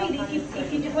got to tweet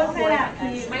if you work that out.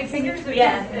 Can you, my fingers are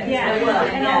yeah,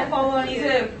 and I'll follow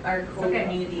you. Our core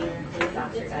community police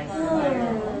officer guys.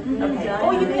 Okay.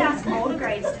 Or you could ask older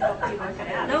grades to help you work it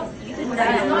out. Nope, you could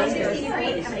not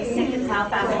 63. How many seconds? How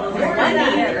fast?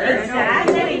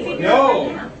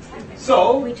 No.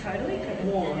 So. We totally could.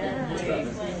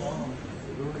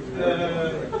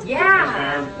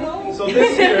 Yeah. So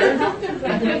this here,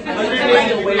 I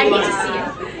need to see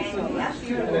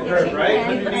it. and a curve, right?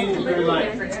 Underneath the blue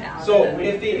line. So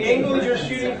if the angle you're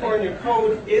shooting for in your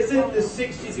code isn't the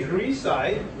 60-degree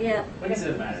side, Yeah. What does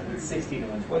it matter? It's 60 to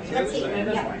 120. what's the other side?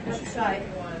 Yeah, that's right.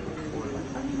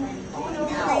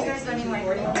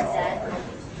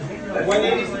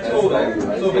 180 is the total.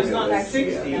 So if it's not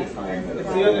 60, it's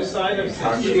the other side of 60.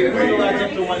 It still adds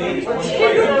up to 180.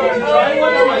 Try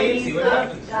 180, see what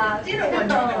happens.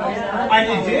 And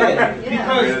it did,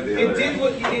 because it did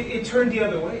what it turned the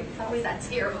other way. That's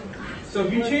here. So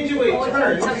if you change the way it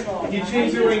turns, you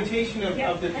change the orientation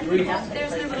of the degrees. Yeah,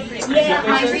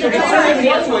 It's turning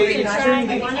one way, it's turning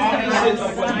the opposite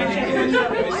of what you did.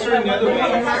 It's turning the other way.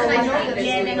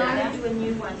 yeah, then I'm going to do a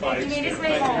new one. Can you just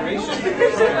make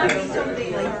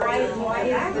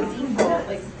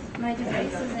My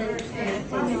device is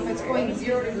if it's going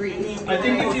 0 degrees. I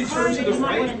think if you turn to the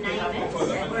right,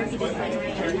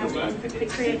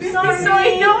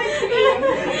 Sorry, no, it's me.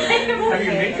 Have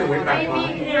you made your way back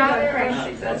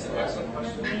on? That's an excellent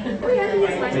question.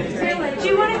 Do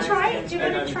you want to try it? Do you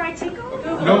want to try Tickle?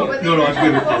 No, I'm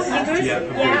good with this. You good? Yeah,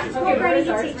 Yeah. What grade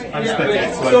are you teaching? I'm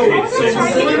spectating, so So,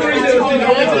 I paid so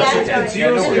same. it's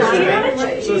zeros here.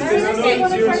 So it's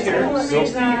zeros here. 60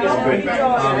 is good.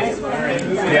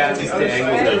 Yeah, just the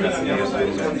angle that that's the other side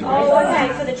is on. Oh, okay.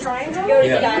 For the triangle?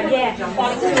 Yeah. Yeah.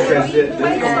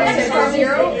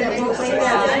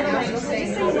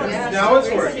 Now it's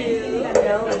working.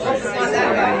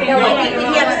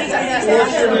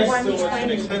 What's your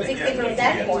next heading?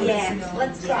 Yeah,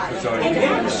 let's try. So And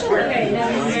actually,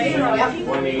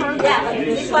 Yeah, but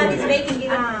this one is making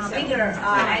even bigger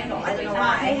angle. I don't know I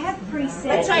why. have presets.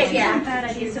 Let's try it, yeah. Bad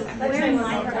idea. So where in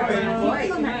line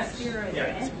on that Spheros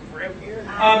there.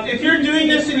 If you're doing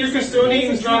this and your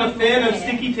custodian is not a fan of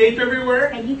sticky tape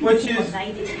everywhere, which is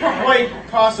quite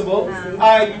possible,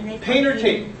 painter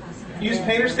tape. Use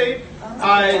painter's tape.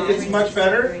 It's much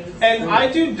better. And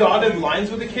I do dotted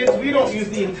lines with the kids. We don't use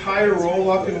the entire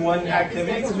roll up in one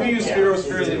activity because we use Spheros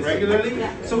fairly regularly.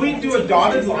 So we do a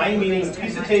dotted line, meaning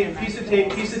piece of tape, piece of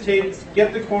tape, piece of tape,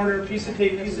 get the corner, piece of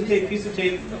tape, piece of tape, piece of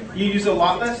tape. You use a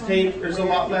lot less tape. There's a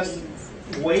lot less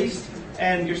waste.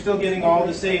 And you're still getting all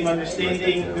the same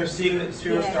understanding. They're seeing that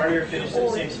Spheros started or finished at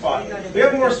the same spot. We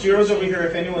have more Spheros over here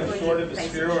if anyone's short of a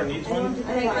Sphero or needs one.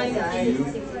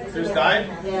 There's died?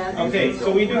 Okay,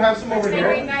 so we do have some over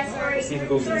here. See if it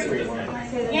goes in a straight line.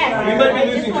 We might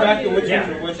be losing track of which ones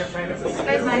are which.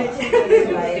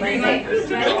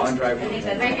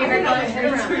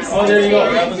 Oh, there you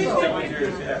go. That was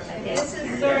yours, yes.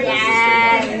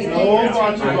 No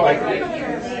watching ball.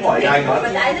 Oh, yeah, I got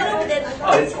But it. I don't know that.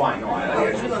 Oh, it's fine. No,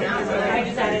 I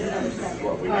just added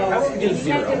another Just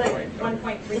 0.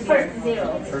 The first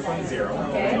zero. First one 0.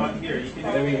 Not here. You can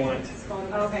Then we want.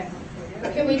 Okay.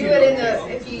 Can we do it in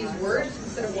the, if you use words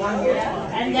instead of one word?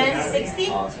 And then 60?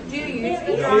 Do you use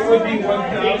It would be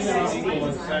 1,000 equal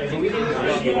one side. We didn't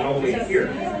just get all the way here.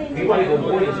 We want to go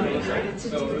more than this, right? So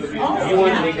it would be. You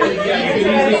want to make it. Yeah, you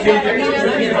can easily change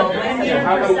it. Yeah,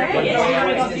 how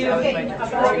about zero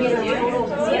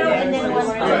and then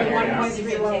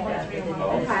 1.0.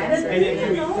 And it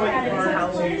can be quite hard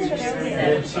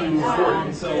to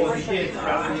shorten. So with the kids,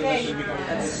 rather than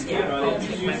just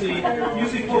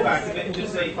usually pull back a bit and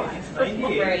just say, it's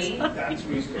 98, that's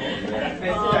reasonable. And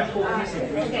that whole piece of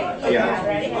reasonable.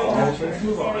 Let's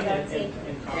move on.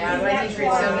 Yeah, right, you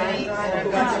treat somebody,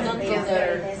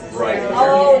 Right.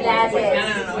 Oh, that's it.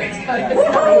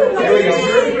 There we go.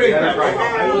 You're great. That's right. I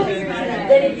was in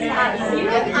Then it's not easy.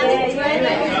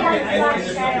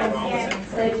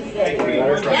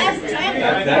 Yes,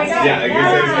 That's, yeah, I guess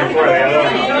that's before the other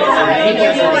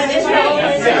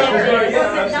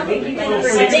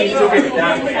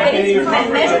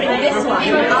Measuring this one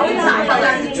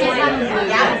outside.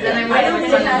 Yeah, then I might have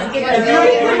You're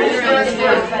hitting inside.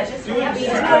 But if you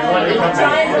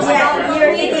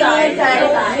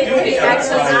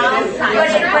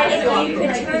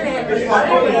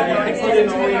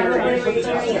could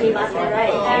turn it the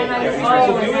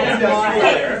other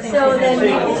way, so then you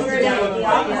can turn it the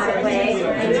opposite way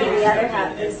and do the other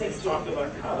half to 60. So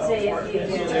if you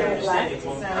can turn it left, and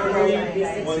then it would be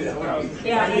 60.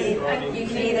 Yeah, you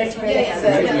can either turn it all the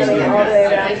way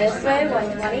around this way,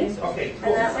 120, and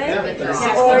that way,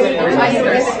 or you can turn it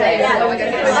this way. Yeah. Oh,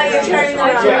 you're turning the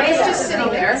wrong way. It's just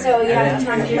sitting there. So you have to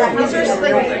turn it back.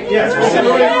 Yeah.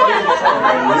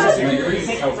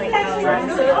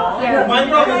 My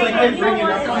problem is I can't bring it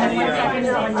up on the.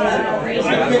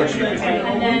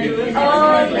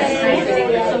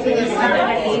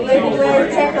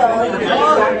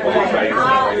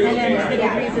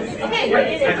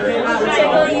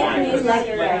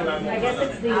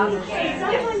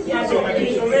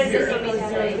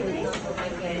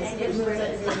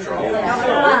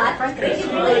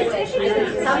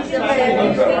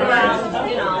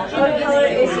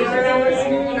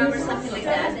 Something like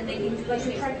that, and they can do it.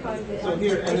 So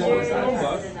here, and then what's that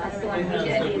book?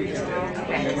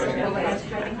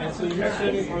 And so you're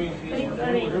setting orientation,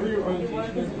 whatever your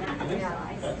orientation is.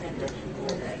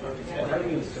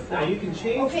 Now you can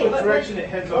change what direction it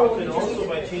heads off, and also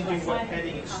by changing what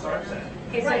heading it starts at.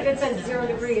 Okay, so if it says 0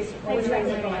 degrees, which way is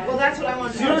it going? Well, that's what I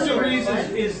want to 0 degrees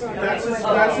is that's its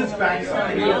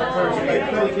backside.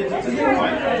 Like the kids, it's a new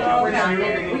one.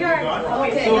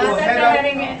 Okay, so now they're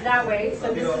heading it that way.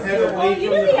 So this It'll is head 0. away You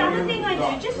from know the the other thing I do,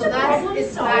 just to problem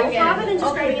solve, rather than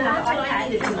just writing out what I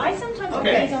need to do. I sometimes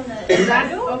write on the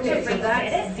Okay, so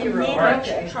that's 0.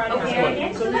 try to Okay. get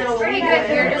it. So that's Pretty pretty good.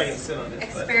 You're I can just sit on this.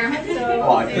 experimenting.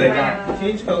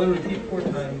 Change color, repeat 4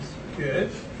 times. Good,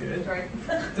 good.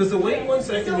 Does the wait 1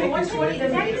 second make you switch?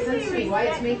 doesn't make sense to me why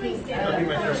it's making That'd be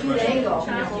my first question. angle.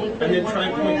 And then try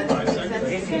 0.5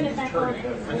 seconds.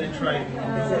 And then try.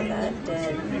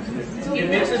 It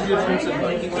makes a difference in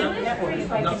liking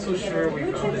that. I'm not so sure we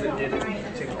found that it did in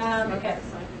particular. Okay.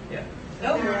 Yeah.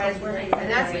 And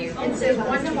that's, it says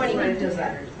 120 when it does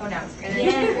that. Oh, no. And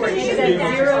then 240. It says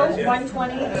 0,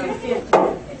 120, 250.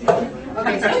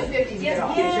 Okay, so 250 is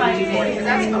off. So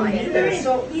that's fine.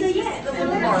 So the little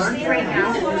barn right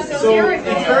now. So it's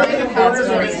currently the corners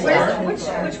are right there. Which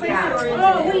way is it? Oh,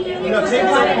 we You know, take it's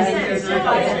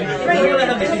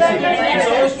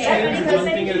always change one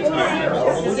thing at a time.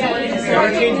 Never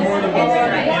change more than one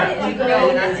thing. No,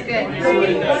 that's good.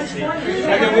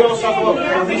 And then we also talk about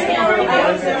these things are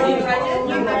Right.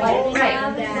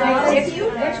 Which way is it facing?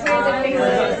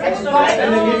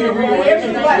 and then if you rearrange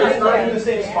it, it's not in the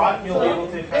same spot, you'll be able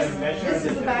to kind of measure. This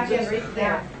is the back end right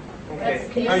there.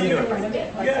 Okay. How you doing?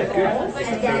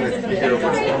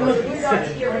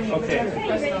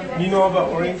 Okay. You know about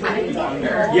orientation?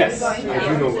 Yes, I do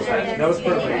know about that. That was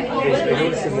part of my, I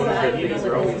noticed in one of the things,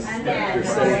 they're always, they're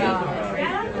setting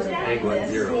angle at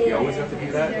 0. You always have to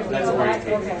do that. That's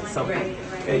orientating to something.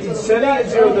 Okay, setting at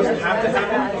 0 doesn't have to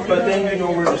happen, but then you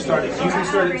know where to start it. You can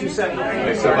start at 2 seconds.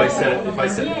 Okay, so if I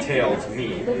set the tail to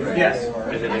me, Yes.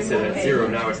 and then I set it at 0,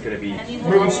 now it's going to be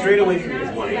Moving straight away from you.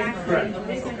 180. Correct.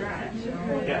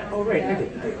 Yeah. Oh, right.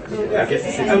 I guess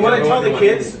it's And when I tell the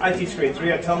kids, I teach grade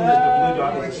 3, I tell them that the blue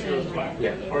dot is a Spheros black.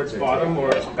 Yeah. Or its bottom or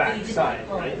its back side,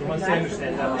 right? And once they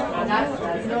understand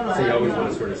that, So you always want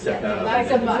to sort of set that up. Like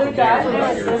the blue dot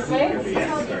is this way? I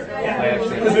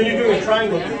actually, because when you're doing a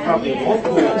triangle, you probably won't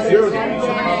go at 0 degrees.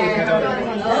 You'll probably head out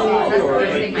at 1. Or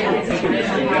like,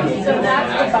 So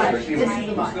that's the butt. This is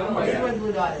the butt. This is where the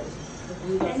blue dot is.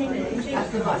 That's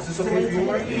the butt. is this okay for you,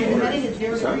 Mark? Heading is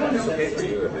 0 degrees. Okay for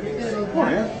you?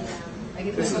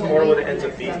 This This is more what it ends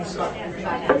up being, so. I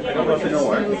don't know if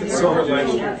it's silver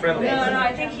lining friendly. No,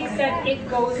 I think he said it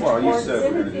goes Well, you towards said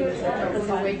we're gonna do this.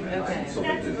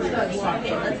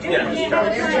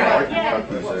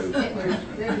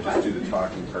 Just do the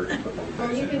talking part.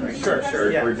 Sure,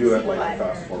 sure, yeah. Or do it like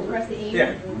fast forward.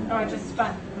 Yeah. Oh, just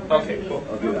fun. Okay, cool.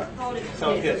 I'll do that.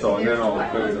 Sounds good. So, and then I'll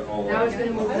put it all. Now it's going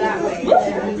to move that way.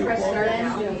 And you press start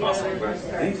and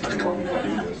Anytime you want me to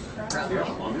do this.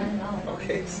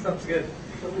 Okay, sounds good.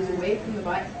 So it was away from the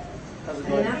butt.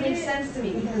 And that makes sense to me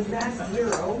because that's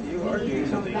 0. You are doing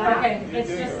something. Okay, it's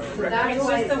just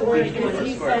the word, because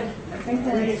he said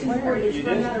You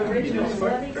did? You did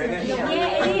squirt? Very nice.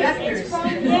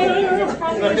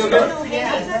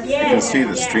 You can see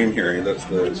the stream here. That's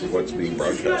what's being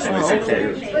broadcast. Nice and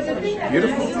clear.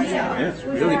 Beautiful. Yeah.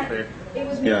 Really clear.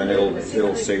 Yeah, and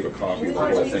it'll save a copy of the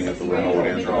whole thing at the remote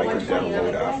end, and I can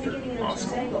download after.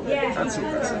 Awesome. That's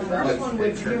impressive.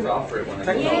 It turns off for it when I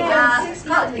go. Yes,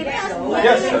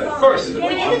 of course. We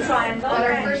did a triangle.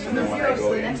 And then when I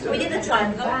go into We did a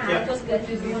triangle. It was good.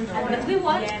 But we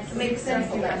want to make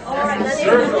sense of that. All right, let's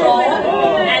Circle.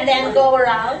 and then go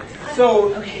around.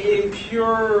 So, in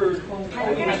pure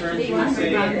terms, you would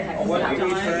say, what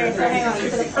degree turn?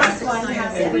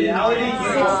 In reality, you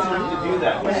don't have to do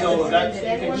that. So that you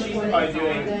can cheat by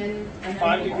doing a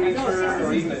 5-degree turn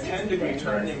or even a 10-degree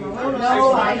turn. And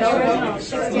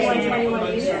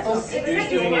you're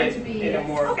doing it in a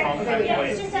more compact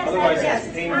way. Otherwise, it's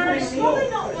painfully slow.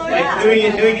 Like doing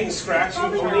it in scratch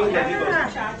and pulling, then you go.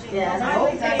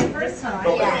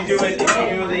 But when you do it, if you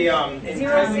do the in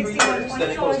 10-degree turns, then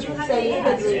it goes to.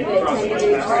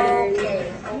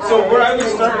 So where I would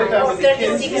start with that with the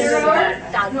kids.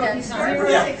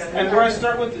 Yeah, and where I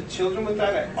start with the children with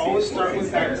that, I always start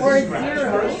with that scratch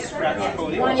first, scratch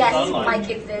coding online.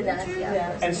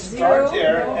 And start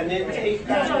there, and then take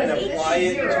that and apply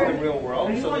it to the real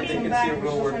world so that they can see a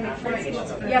real world application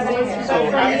of it. So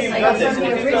after you've done this, and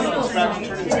if you've done the scratch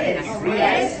turning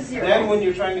then when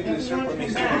you're trying to do the circle, it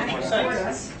makes so much more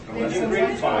sense. In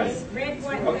grade 5.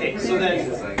 Okay, so then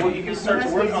what you can start to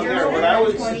work on there, what I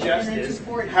would suggest is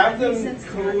have them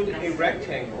code a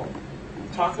rectangle.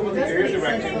 Talk about the areas of the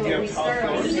rectangle. You have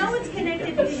tile floors.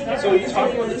 So you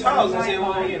talk about the tiles and say,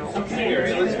 well, you know, okay,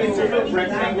 area. Let's make different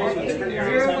rectangles with different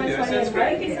areas. How do that? That's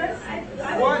great.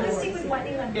 What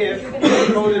if you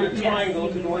coded a triangle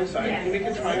to go inside? You make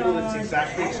a triangle that's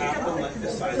exactly half the length, the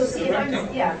size of the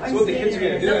rectangle. So what the kids are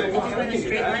going to do is, okay, I can do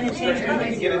that. You start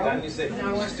trying to get it done. You say, it's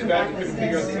just too bad we couldn't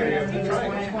figure out the area of the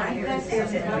triangle.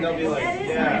 And they'll be like,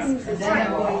 yeah. I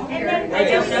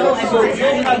don't know. So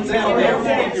you'll have them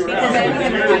figure out. They'll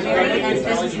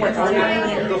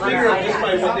figure out just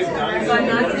by what they've done.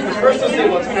 First they'll say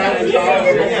what's happening. If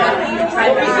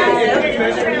you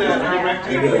measure the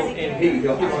rectangle in a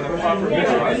proper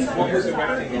measurement, what was the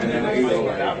rectangle? And then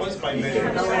that was by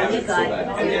measuring the size.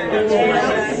 And then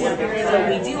So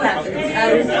we do have to.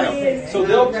 so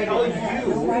they'll tell you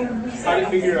how to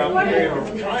figure out the area of a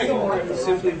triangle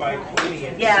simply by coding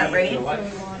it. Yeah, right.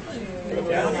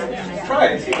 Yeah. Try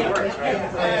it, see if it works, right?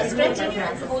 Stretching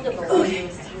and foldable.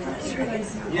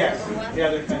 Yes. Yeah,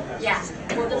 they're fantastic. Yeah,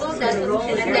 foldable sets and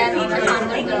then on the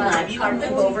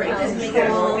carbon over, it just makes it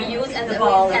reuse and the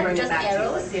ball and just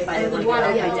arrows. And we want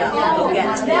to and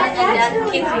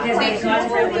then keep the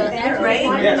arrows, right?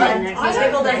 Yeah. And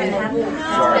Tickle doesn't have.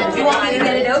 Do you want me to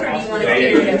get it out or do you want to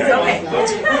figure it out? Okay.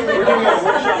 We're doing a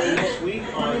workshop this week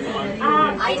on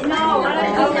I know.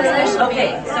 Okay,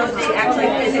 so they actually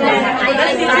physically have to.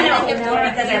 That's good to know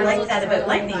because I like that about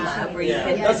Lightning Lab where you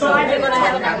can. That's all we're going to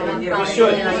have to do. We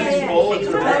should. It's full. It's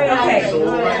Okay. So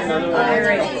we'll run another one. All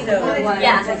right. So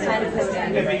yeah, that's kind of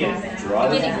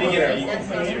Beginner. You can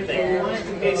put your thing.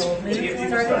 It's What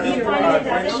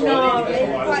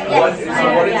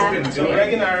it's been So doing.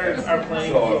 Greg and I are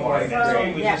playing more.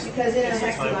 So we just Because it is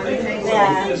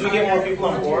as we get more people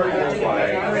on board, we'll fly.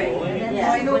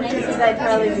 Because I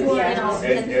probably would,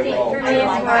 It will. I mean,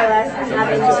 more or less,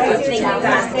 having to think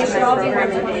back to my program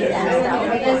and do that stuff.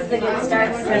 Because the good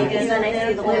starts, right, because then I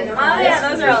see the whole. Oh yeah,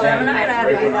 those are all. I'm not gonna have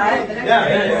to do that.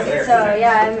 Yeah. So,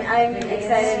 yeah, I'm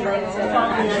excited, like, to.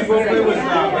 Go play with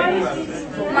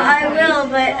I will,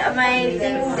 but my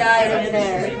thing died in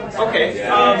there. Okay.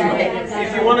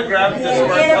 If you want to grab this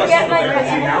It'll get my there.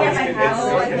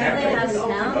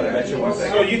 But I bet you one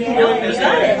thing. So you can go in as a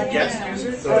guest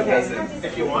user. So it doesn't.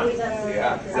 If you want.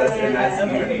 Yeah. That's even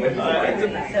with the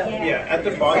At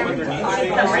the bottom underneath,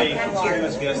 you can say do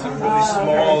as guest a really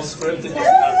small script and just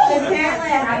tap on that. Apparently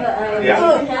I have a.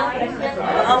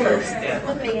 Yeah. Almost.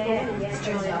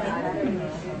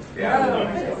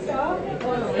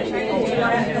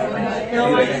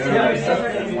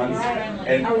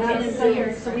 And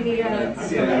So we need to.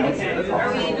 see, that's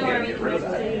all. Get rid of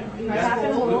that. You have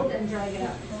to hold and drag it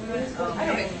up.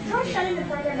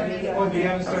 Oh, do you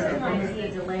have a certain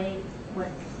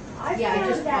Yeah, I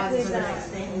just paused for the next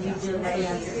thing and you do that.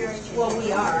 Well,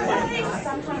 we are.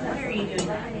 Sometimes where are you doing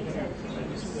that?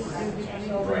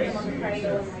 Right.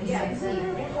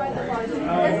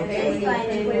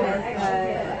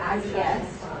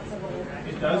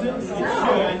 It doesn't? It should.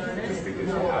 Just because you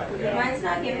have to. Mine's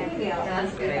not giving me the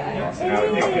That's good. Now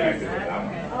they connected to that one.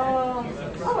 Oh,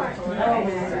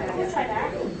 we'll try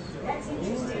that. That's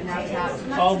interesting.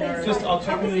 I'll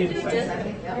check with you in a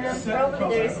second.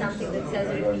 Probably there is something that says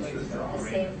the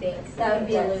same thing. That would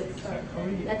be a loop.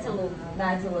 That's a loop.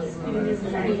 That's a loop.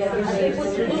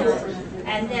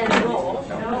 And then roll.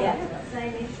 Yeah.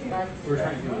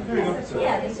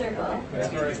 Yeah, the circle.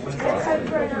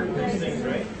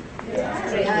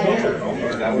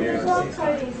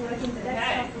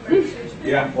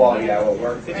 Yeah, well, yeah, what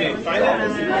works. Did you find it?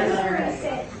 That's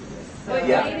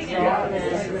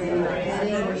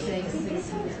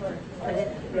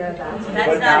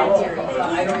not a zero.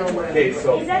 I don't know what. Okay,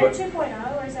 so. Is that a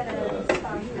 2.0 or is that a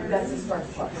That's a Spark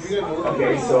Plus.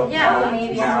 Okay, so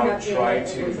now try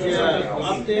to.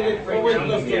 Update it. Oh, wait,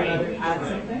 let's do it. Add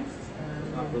something?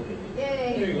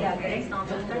 Yeah, thanks, not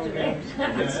just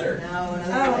Yes, sir. Oh,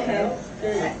 okay.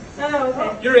 Oh,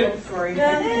 okay. You're in.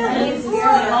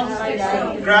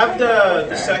 Grab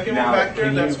the second one back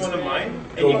there. That's one of mine,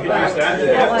 and you can use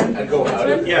that. Go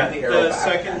out. Yeah, the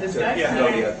second.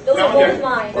 Yeah. Those are both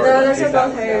mine. No, those are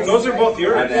both hers. Those are both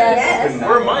yours. Yes.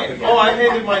 Or mine. Oh, I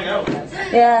handed mine out.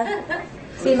 Yeah.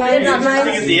 See, mine's At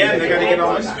mine's. the end, I gotta get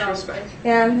all my Spheros back.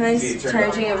 Yeah, mine's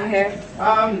charging over here.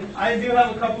 I do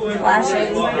have a couple of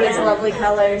Flashing these lovely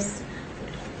colors.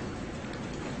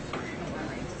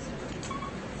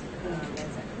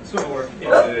 So it'll work.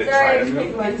 Oh, sorry.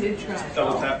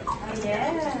 Double tap.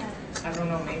 Yeah. I don't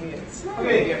know, maybe it's.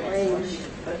 Okay.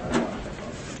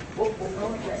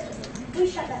 We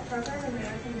shut that program and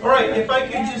everything. All right. If I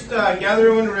could just gather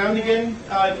everyone around again,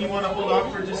 if you want to hold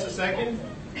off for just a second.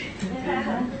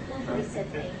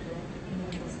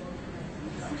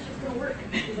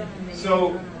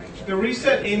 So the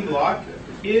reset aim block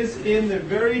is in the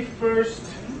very first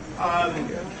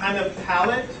kind of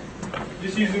palette.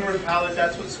 Just using the word palette,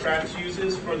 that's what Scratch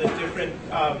uses for the different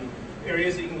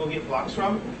areas that you can go get blocks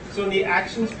from. So in the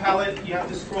actions palette, you have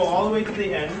to scroll all the way to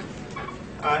the end,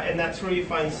 and that's where you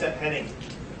find set heading.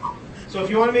 So if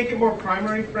you want to make it more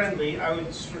primary friendly, I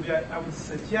would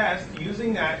suggest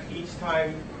using that each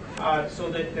time so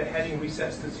that the heading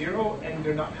resets to 0 and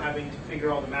you're not having to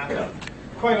figure all the math out.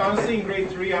 Quite honestly, in grade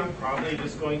 3, I'm probably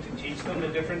just going to teach them the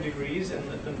different degrees and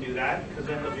let them do that, because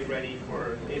then they'll be ready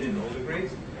for it in older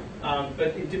grades.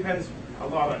 But it depends a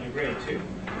lot on your grade too.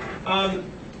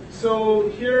 So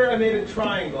here I made a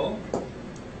triangle.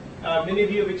 Many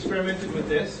of you have experimented with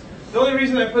this. The only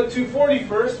reason I put 240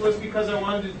 first was because I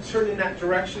wanted to turn in that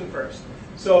direction first.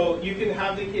 So you can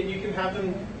have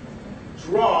them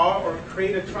draw or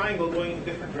create a triangle going in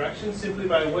different directions simply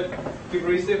by what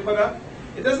degrees they put up.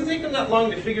 It doesn't take them that long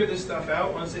to figure this stuff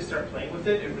out. Once they start playing with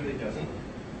it, it really doesn't.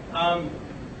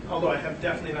 Although I have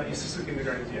definitely not used this in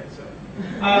kindergartens yet. So,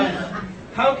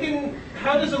 how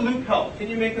does a loop help? Can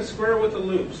you make a square with a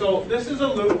loop? So this is a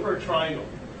loop for a triangle.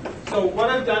 So what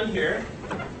I've done here,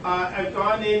 I've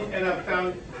gone in and I've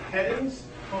found headings.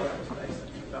 Oh, that was nice.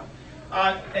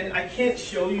 And I can't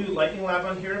show you Lightning Lab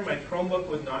on here. My Chromebook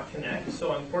would not connect,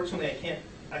 so unfortunately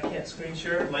I can't screen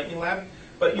share Lightning Lab.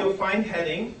 But you'll find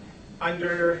heading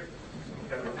under.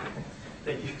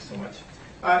 Thank you so much.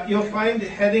 You'll find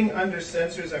heading under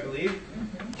sensors, I believe.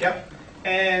 Yep.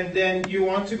 And then you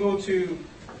want to go to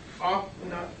not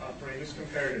operators,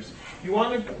 comparators. You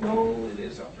want to it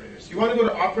is operators. You want to go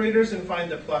to operators and find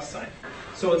the plus sign.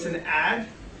 So it's an add,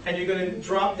 and you're going to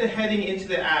drop the heading into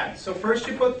the add. So first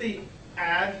you put the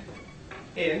add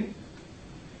in.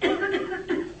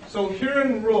 So here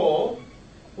in roll,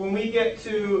 when we get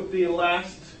to the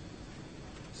last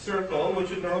circle,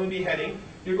 which would normally be heading,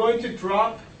 you're going to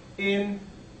drop in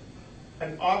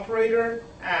an operator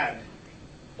add.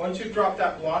 Once you drop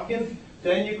that block in,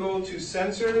 then you go to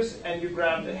sensors and you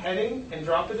grab the heading and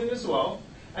drop it in as well.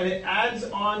 And it adds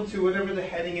on to whatever the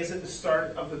heading is at the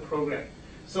start of the program.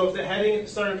 So if the heading at the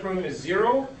start of the program is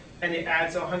 0 and it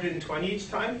adds 120 each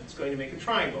time, it's going to make a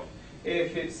triangle.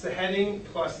 If it's the heading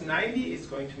plus 90, it's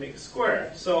going to make a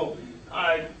square. So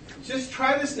just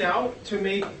try this now to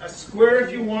make a square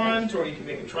if you want, or you can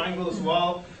make a triangle as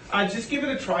well. Just give it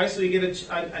a try so you get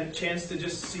a chance to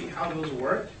just see how those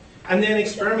work. And then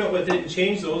experiment with it and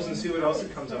change those and see what else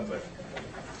it comes up with.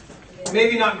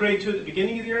 Maybe not grade 2 at the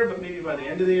beginning of the year, but maybe by the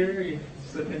end of the year you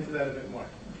slip into that a bit more.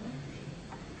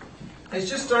 It's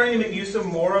just starting to make use of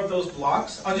more of those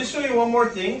blocks. I'll just show you one more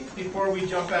thing before we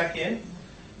jump back in.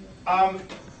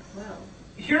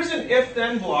 Here's an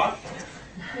if-then block.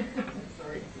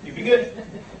 Sorry, you'd be good.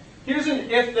 Here's an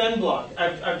if-then block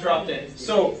I've dropped in.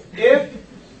 So if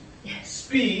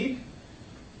speed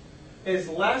is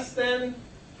less than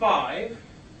 5,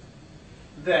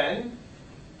 then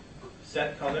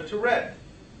set color to red.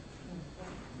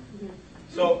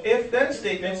 So if-then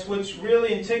statements, which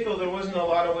really in Tickle there wasn't a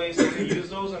lot of ways to use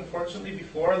those, unfortunately,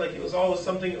 before. Like it was always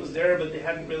something that was there, but they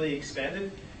hadn't really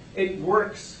expanded. It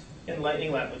works in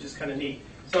Lightning Lab, which is kind of neat.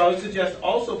 So I would suggest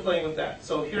also playing with that.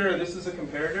 So here, this is a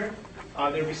comparator.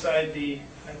 They're beside the,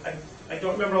 I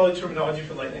don't remember all the terminology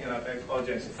for Lightning Lab, I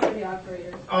apologize. The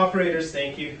operators. Operators,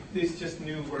 thank you. These just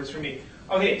new words for me.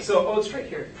 Okay, so, oh, it's right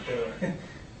here.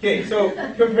 Okay, so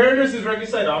comparators is right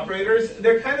beside operators.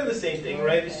 They're kind of the same thing,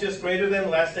 right? It's just greater than,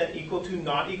 less than, equal to,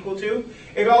 not equal to.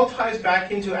 It all ties back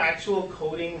into actual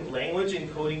coding language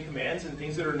and coding commands and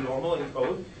things that are normal in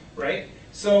code, right?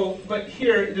 So, but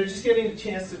here, they're just getting the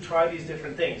chance to try these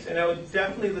different things. And I would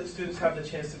definitely let students have the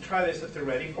chance to try this if they're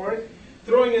ready for it.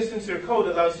 Throwing this into their code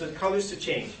allows the colors to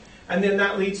change. And then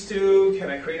that leads to, can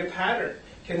I create a pattern?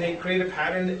 Can they create a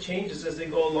pattern that changes as they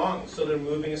go along? So they're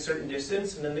moving a certain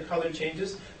distance, and then the color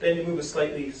changes. Then they move a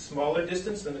slightly smaller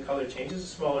distance, then the color changes a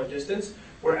smaller distance.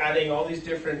 We're adding all these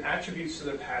different attributes to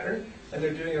their pattern, and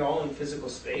they're doing it all in physical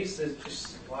space. There's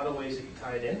just a lot of ways that you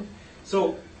tie it in.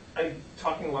 So I'm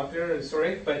talking a lot there,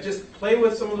 sorry, but just play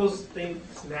with some of those things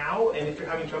now, and if you're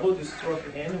having trouble, just throw up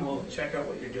your hand and we'll check out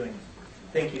what you're doing.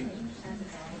 Thank you.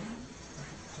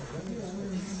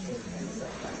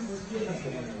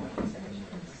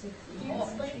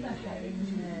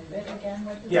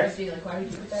 Yes.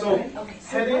 So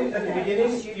heading at the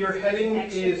beginning, your heading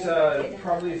is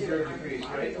probably 0 degrees,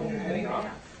 right? When you're heading off.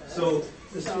 So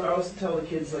this, I always tell the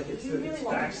kids like it's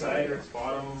backside or it's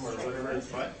bottom or whatever it's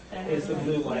butt is the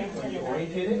blue line when you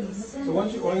orientate it. So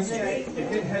once you orientate it,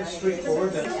 if it heads straight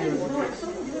forward, that's 0 degrees.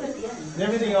 And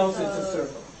everything else is a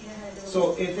circle.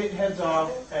 So if it heads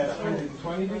off at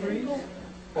 120 degrees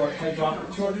or it heads off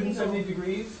at 270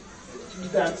 degrees,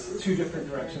 that's two different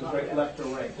directions, right, left or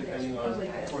right, depending on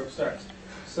where it starts.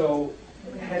 So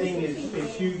heading is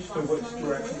huge to which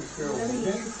direction the sphere will move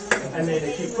in. And then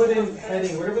if you put in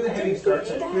heading, wherever the heading starts,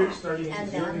 like here it's starting at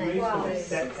 0 degrees, so I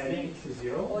set heading to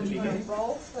 0 in the beginning.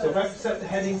 So if I set the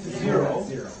heading to 0,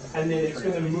 and then it's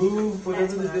going to move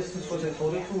whatever the distance was I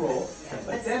told it to roll,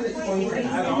 but then it's going to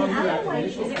add on to that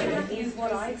initial heading.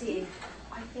 What I did,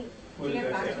 I think. What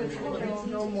did I say?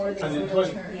 No more than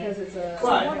 120.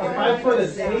 But if I put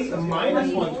a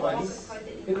minus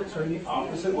 120, it'll turn the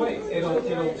opposite way. It'll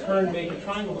turn, make a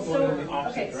triangle, but going in the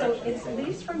opposite direction. So it's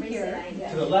least from here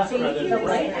To the left rather than the the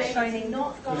light right. is shining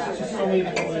not There's just so many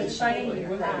different ways it's to shining play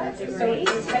with that. it. So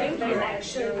it's heading here.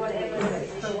 Sure, whatever.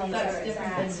 For one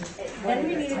side. Then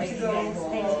we needed to go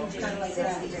kind of like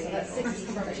that. So that's 60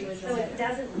 from it. So it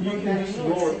doesn't. You can just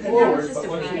roll it forward, but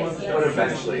once you want to But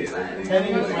eventually,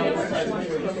 heading is on the side of the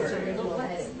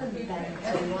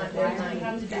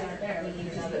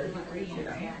tree.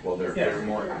 well, they're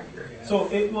more accurate. So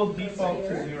it will default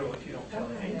to 0 if you don't tell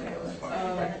it anything else.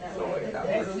 So like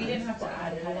that. We didn't have to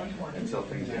add it. Until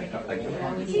things get like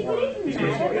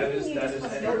Because that is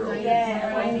heading.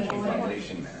 Yeah.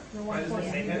 population map. Why does it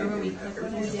say heading?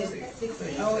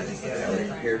 Oh, it just gets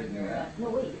Compared to new map.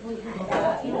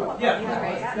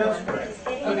 Yeah, that's correct.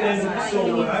 And so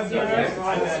what I've done is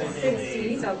I've added in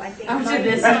a. So I think. to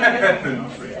this one.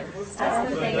 That's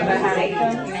the thing about having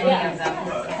many of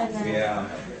them. Yeah.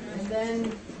 And then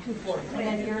 240. And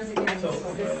then yours again. So,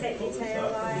 Set your tail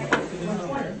light.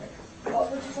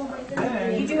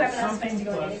 You do have enough space to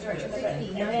go in any direction.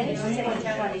 And then if you set your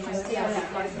tail light, you can see how that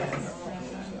goes.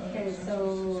 Okay, so.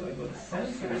 So I go to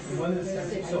sensors, one is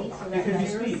sensor. So it could be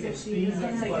speed. If speed is So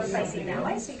you're plus facing something that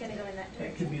way, else, so you're going to go in that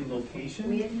it could be location,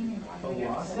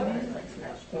 velocity,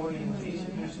 orientation.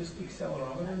 There's just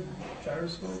accelerometer,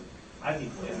 gyroscope. I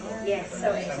need to. Yes, so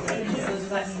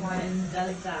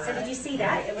So did you see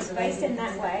that? It was facing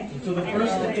that way. So the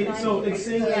first, so it's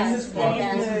saying in this block,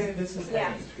 this is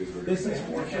Yeah. this is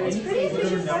for change,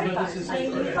 whatever number this is.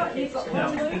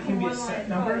 Now, it can be a set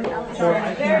number, or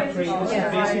I can create, this is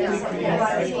basically creating a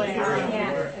cycle where it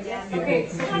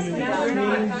will continue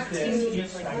to change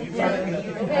this each time you got it.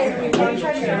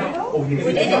 We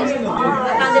did it.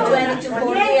 On the 20 to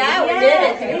 40, yeah, we did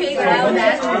it. We figured out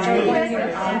that.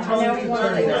 I'm telling you to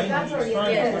turn 90 degrees,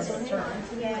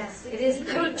 Yes, it is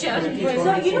good job. so So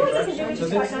you know what you can do, which so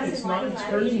is quite this, nice. it's not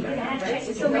turning 90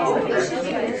 degrees. So basically, it should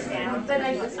be this down, but I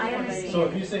understand. So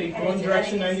if you say go in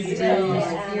direction 90 degrees,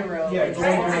 yeah, go in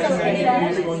direction 90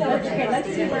 degrees, go in direction Okay, 90 let's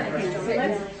see where, degrees.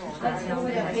 okay, so let's go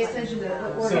with it. Pay attention to the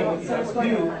order. So what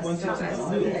you do, once it's in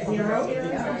blue, it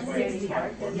becomes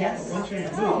white. Yes. Once you're in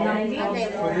blue, 90.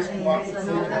 for this block of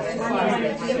blue,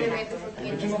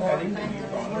 original heading,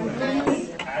 you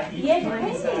add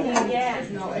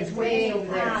No, it's way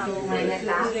over there.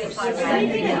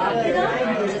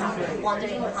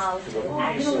 Wondering how to So I'm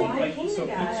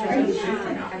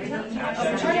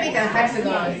trying to make a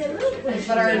hexagon,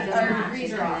 but our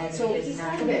degrees are off. So, okay.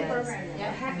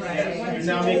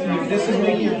 now this is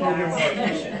making your program more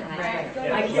efficient.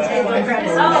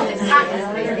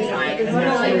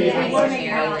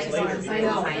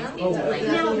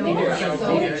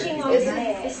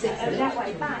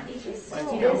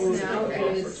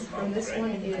 From this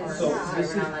one is. So this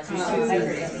is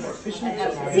more efficient.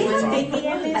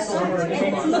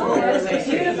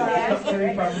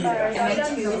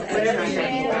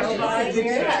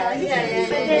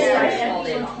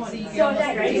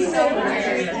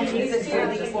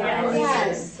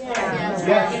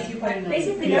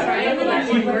 Basically, Yeah.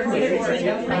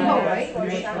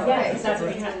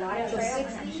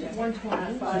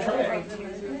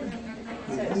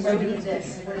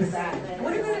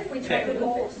 what if we try the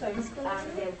goals? What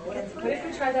if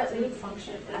we try that lead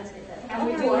function? And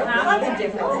we do half the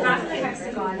difference, half the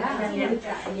hexagon. I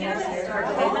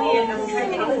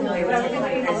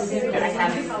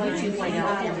have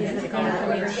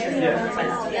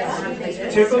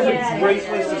 2.0. Tickle's a great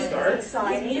place to start.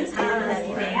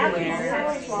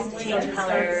 Change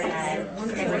color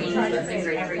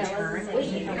every turn.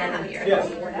 Yes.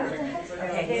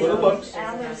 For the looks. So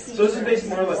this is based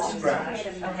more like scratch.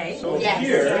 Okay. So Yes,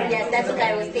 here. yes, that's what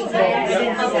I was thinking.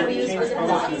 How do we use for the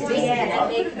blocks? Basically, and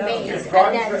make maze,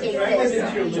 and then take this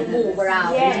to move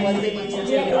around. Is what we need to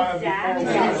do.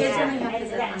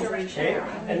 Okay.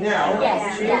 And now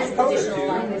Yes, change yes, color additional to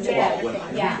language.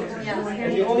 Yeah.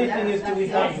 And the only thing is, do we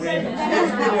have random? Okay,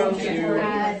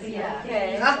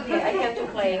 I have to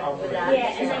play with that.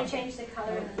 Yeah, and then change the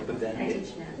color. But then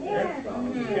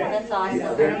That's awesome.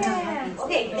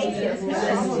 Okay, thank you.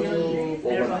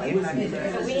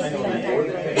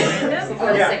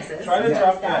 Yeah, try to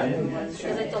drop that in.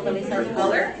 Because I told them it's a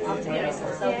color.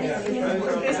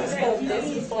 This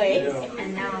is place,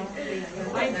 and now.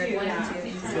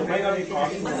 So it might not be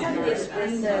possible.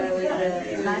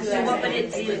 So what would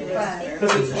it do?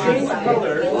 Because it's changed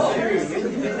color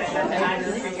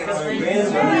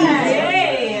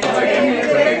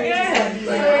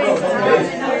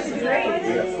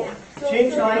to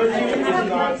change color to is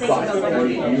not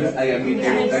I mean, I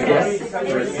guess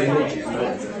for a single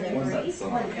channel,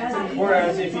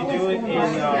 whereas if you do it in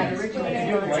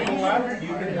Lighting Lab, you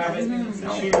can have it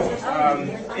choose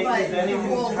then you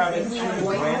can have it choose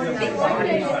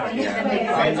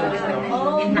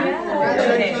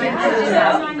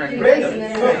random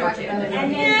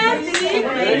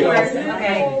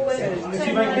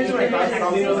See, my kids are like,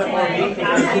 probably know that more than me.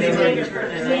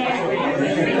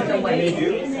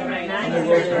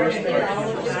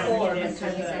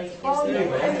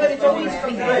 But it's always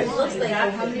from there. It looks like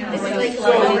it's like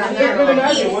So,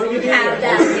 what do we do have here?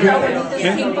 that, you know, when you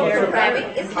just keep programming,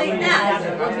 it's like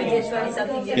that. Once we just try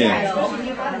something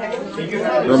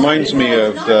different. Reminds me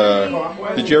of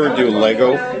did you ever do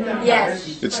Lego?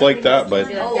 Yes. It's like that, but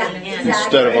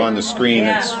instead of on the screen,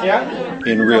 it's Yeah?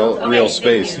 in real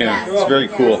space. Yeah, it's very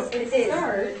cool. It is.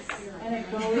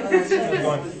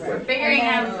 We're figuring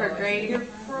out for grade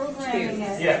 2.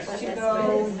 Yes. I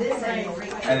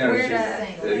know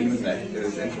it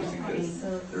was interesting because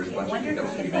there was a bunch of things that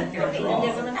was being drawn.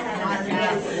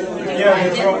 Yeah,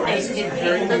 it's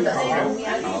very new program.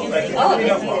 Like,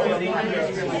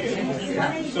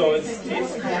 so it's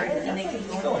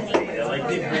like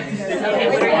they Okay,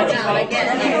 what are you doing?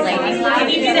 Can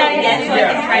you do that again so I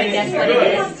can try to guess what it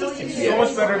is? It's so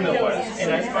much better than it was, and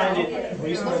I find it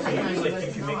reasonable to use. Like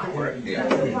you can make it work, Yeah.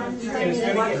 and it's going to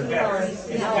get better. It's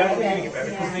definitely going to get better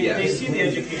because they see the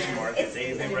education market.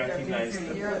 They recognize the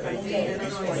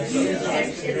usefulness of it.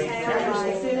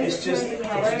 It's just so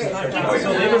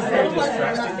they've improved this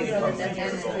drastically from the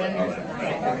year ago.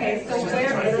 Okay, so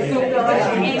where,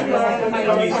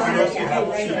 How many Spheros you have?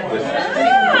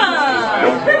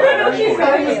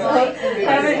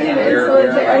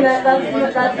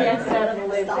 That's the extent of the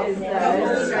loop is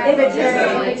if it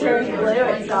turns blue,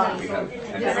 it's off.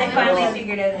 Because I finally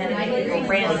figured out how to do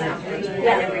random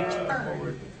every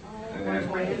turn.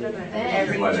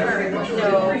 Every turn. So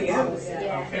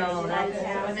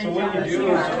that's So what you do is you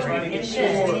try to get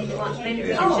shift. Then you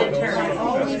should turn.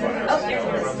 Oh, there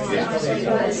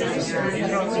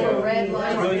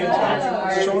brilliant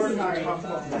short, top,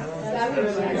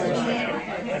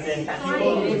 and then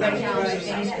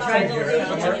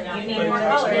you need more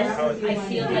colors. I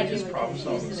feel like just problem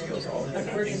solving skills all the time.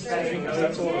 Because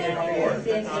that's what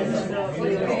it's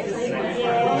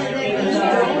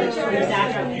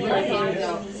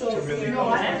for. really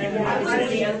close to people.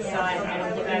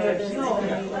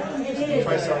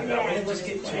 Try something that way. Just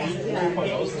get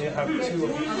 2.0s and you have 2 of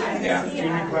each. Yeah.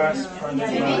 Junior class,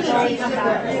 primary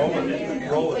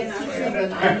class, roll with it.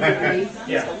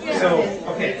 Yeah. So,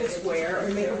 okay.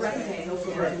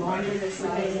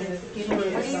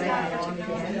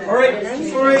 All right.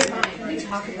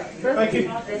 Thank you.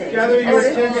 Gather your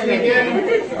attention again.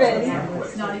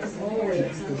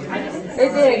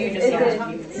 It did.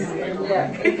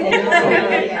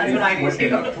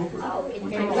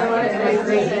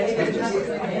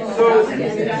 So,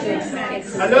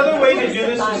 another way to do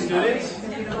this with students.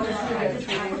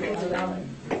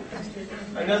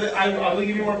 I'll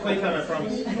give you more playtime, I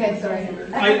promise. Okay, sorry.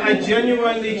 I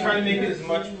genuinely try to make it as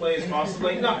much play as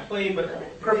possible. Not play,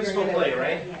 but purposeful play,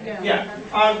 right? Yeah.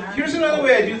 Here's another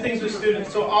way I do things with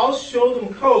students. So I'll show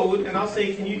them code, and I'll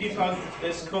say, can you debug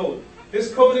this code?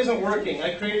 This code isn't working.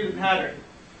 I created a pattern.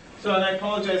 So, and I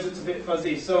apologize, it's a bit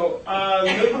fuzzy. So,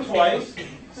 loop twice,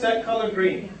 set color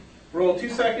green. Roll 2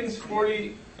 seconds,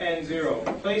 40 and 0.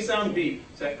 Play sound beep.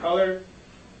 Set color,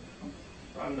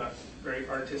 I'm not very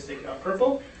artistic,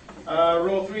 purple.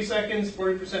 Roll 3 seconds,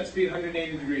 40% speed,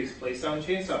 180 degrees. Play sound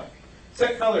chainsaw.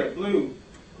 Set color, blue.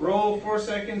 Roll 4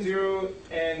 seconds, 0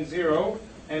 and 0,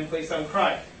 and play sound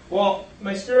cry. Well,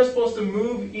 my Spheros is supposed to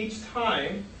move each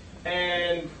time,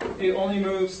 and it only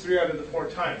moves 3 out of the 4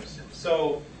 times.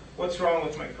 So, what's wrong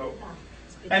with my code?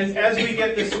 And as we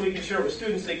get this so we can share it with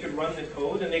students, they could run the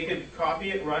code, and they could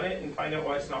copy it, run it, and find out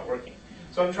why it's not working.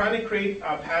 So I'm trying to create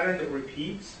a pattern that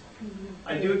repeats.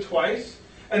 I do it twice.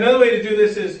 Another way to do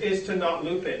this is to not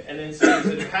loop it, and then say, is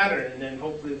it a pattern? And then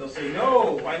hopefully they'll say,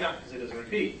 no, why not? Because it doesn't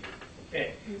repeat.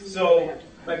 Okay, so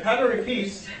my pattern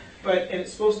repeats, and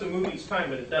it's supposed to move each time,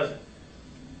 but it doesn't.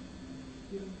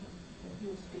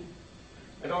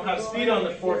 I don't have speed on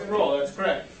the 4th roll, that's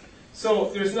correct.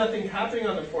 So there's nothing happening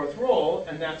on the 4th roll,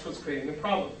 and that's what's creating the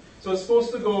problem. So it's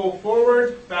supposed to go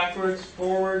forward, backwards,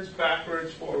 forwards,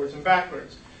 backwards, forwards, and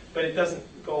backwards. But it doesn't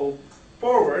go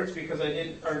forwards because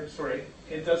it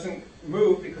doesn't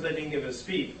move because I didn't give it a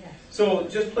speed. So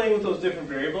just playing with those different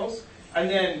variables, and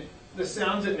then the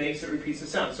sounds it makes, it repeats the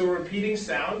sound. So we're repeating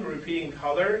sound, we're repeating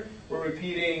color, we're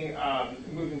repeating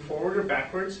moving forward or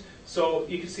backwards. So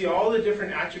you can see all the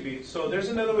different attributes. So there's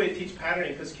another way to teach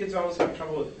patterning, because kids always have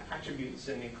trouble with attributes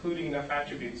and including enough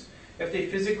attributes. If they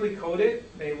physically code it,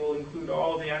 they will include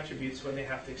all the attributes when they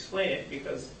have to explain it,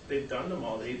 because they've done them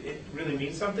all. It really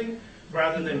means something,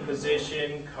 rather than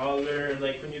position, color.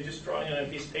 Like when you're just drawing on a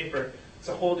piece of paper, it's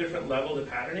a whole different level to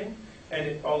patterning,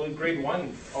 and all the grade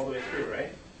 1 all the way through,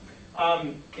 right?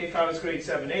 If I was grade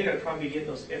 7, 8, I'd probably be getting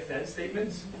those if-then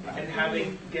statements and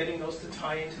getting those to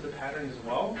tie into the pattern as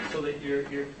well, so that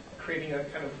you're creating a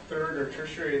kind of 3rd or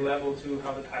tertiary level to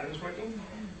how the pattern's working.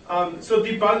 So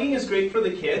debugging is great for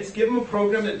the kids. Give them a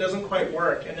program that doesn't quite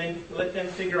work, and then let them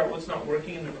figure out what's not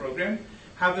working in the program.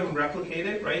 Have them replicate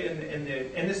it, right? And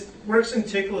this works in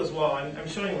Tickle as well. I'm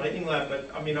showing Lightning Lab, but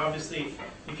I mean, obviously,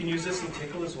 you can use this in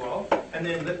Tickle as well, and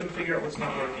then let them figure out what's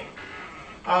not working.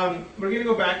 We're going to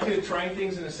go back to trying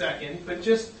things in a second, but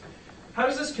just how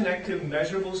does this connect to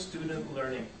measurable student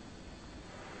learning?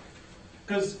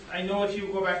 Because I know if you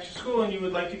go back to school and you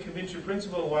would like to convince your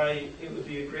principal why it would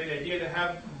be a great idea to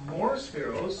have more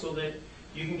Spheros so that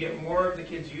you can get more of the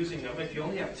kids using them. If you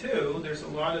only have 2, there's a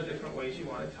lot of different ways you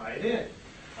want to tie it in.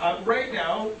 Right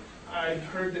now, I've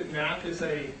heard that math is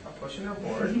a push in our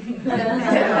board. I don't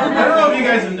know if you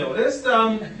guys have noticed.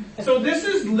 So this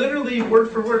is literally word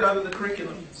for word out of the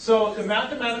curriculum. So the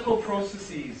mathematical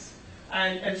processes,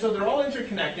 and so they're all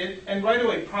interconnected, and right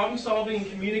away, problem solving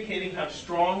and communicating have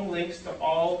strong links to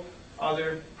all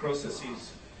other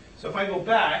processes. So if I go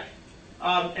back,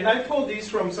 and I pulled these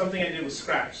from something I did with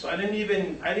Scratch, so I didn't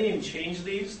even change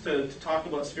these to talk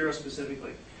about Spheros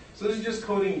specifically. So this is just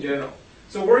coding in general.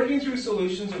 So working through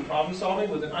solutions and problem solving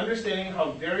with an understanding of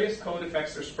how various code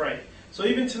affects their sprite. So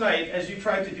even tonight, as you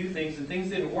tried to do things and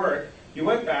things didn't work, you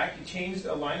went back, you changed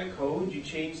a line of code, you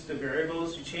changed the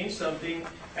variables, you changed something,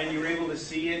 and you were able to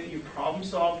see it, you problem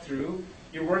solved through,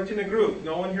 you worked in a group.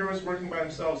 No one here was working by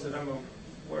themselves that I'm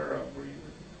aware of. Were you?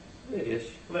 Ish.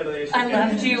 Little-ish. I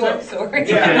loved you, I'm sorry.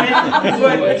 Yeah,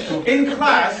 but in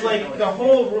class, like the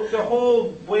whole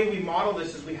way we model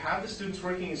this is we have the students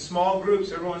working in small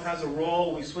groups. Everyone has a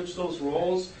role. We switch those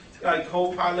roles,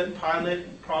 co-pilot and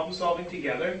pilot, problem solving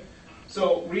together.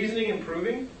 So reasoning and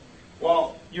proving.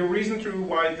 Well, you reason through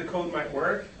why the code might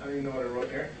work. I don't even know what I wrote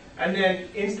here. And then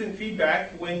instant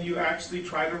feedback when you actually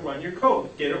try to run your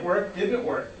code. Did it work? Didn't it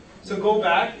work? So go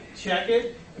back, check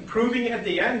it. Improving at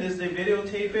the end is they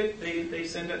videotape it, they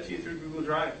send it to you through Google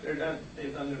Drive. They're done.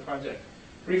 They've done their project.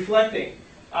 Reflecting.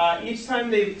 Each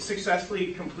time they've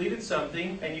successfully completed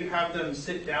something, and you have them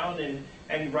sit down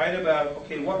and write about,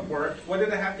 okay, what worked, what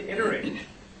did I have to iterate?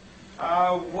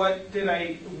 What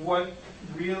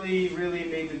really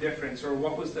made the difference, or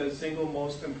what was the single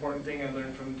most important thing I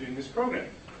learned from doing this program?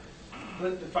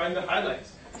 Find the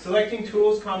highlights. Selecting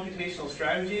tools, computational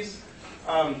strategies.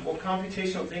 Well,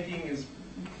 computational thinking is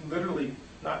literally,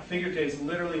 not figurative, is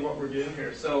literally what we're doing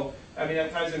here. So, I mean,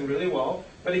 that ties in really well.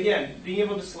 But again, being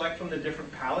able to select from the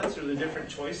different palettes or the different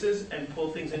choices and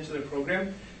pull things into the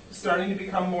program, starting to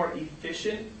become more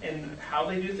efficient in how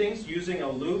they do things, using a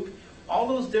loop, all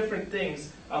those different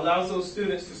things allows those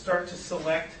students to start to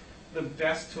select the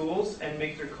best tools and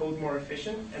make their code more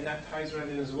efficient, and that ties right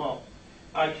in as well.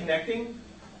 Connecting,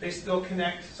 they still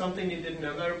connect something they did in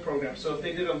another program. So if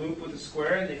they did a loop with a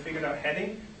square and they figured out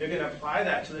heading, they're going to apply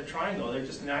that to the triangle. They're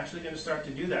just naturally going to start to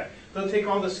do that. They'll take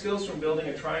all the skills from building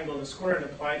a triangle and a square and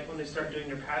apply it when they start doing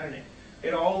their patterning.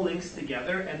 It all links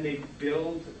together, and they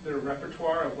build their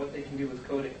repertoire of what they can do with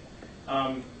coding.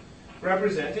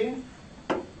 Representing,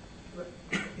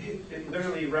 it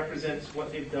literally represents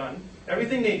what they've done.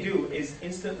 Everything they do is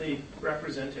instantly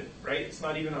represented, right? It's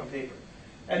not even on paper.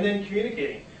 And then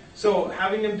communicating. So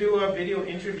having them do a video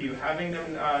interview, having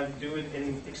them do it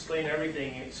and explain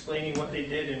everything, explaining what they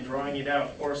did and drawing it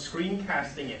out, or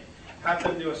screencasting it. Have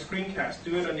them do a screencast.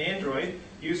 Do it on Android.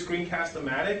 Use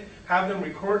Screencast-O-Matic. Have them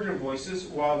record their voices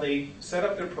while they set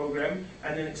up their program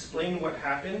and then explain what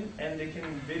happened, and they can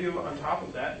video on top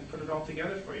of that and put it all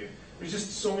together for you. There's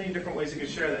just so many different ways you can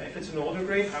share that. If it's an older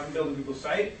grade, have them build a Google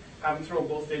site. Have them throw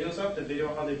both videos up, the video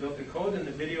of how they built their code and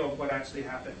the video of what actually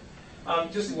happened.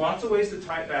 Just lots of ways to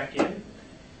tie it back in.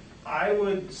 I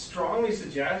would strongly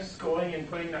suggest going and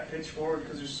putting that pitch forward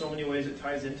because there's so many ways it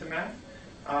ties into math.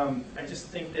 I just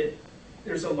think that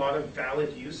there's a lot of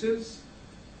valid uses.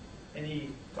 Any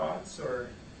thoughts or?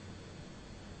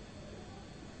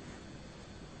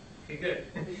 Okay, good.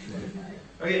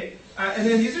 Okay, and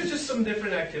then these are just some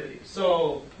different activities.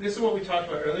 So this is what we talked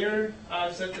about earlier.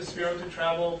 Set the Sphero to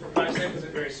travel for 5 seconds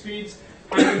at various speeds.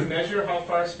 How do you measure how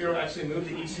far Sphero actually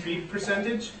moved at each speed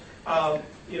percentage?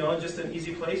 Just an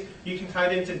easy place. You can tie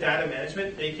it into data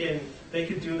management. They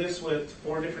could do this with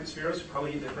 4 different Spheros,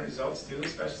 probably get different results too,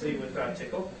 especially with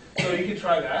Tickle. So you could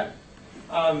try that.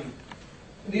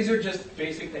 These are just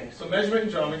basic things. So measurement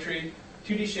and geometry,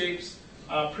 2D shapes,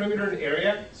 perimeter and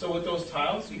area. So with those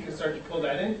tiles, you can start to pull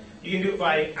that in. You can do it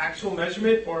by actual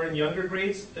measurement, or in younger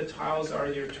grades, the tiles are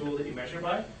your tool that you measure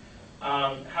by.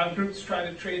 Have groups try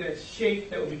to create a shape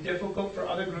that would be difficult for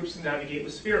other groups to navigate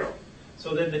with Sphero.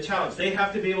 So then the challenge, they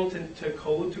have to be able to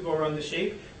code to go around the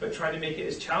shape, but try to make it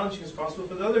as challenging as possible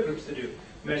for the other groups to do.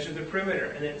 Measure the perimeter,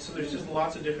 and then so there's just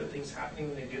lots of different things happening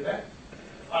when they do that.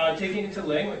 Taking it to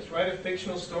language, write a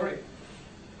fictional story.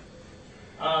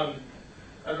 I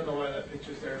don't know why that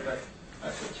picture's there, but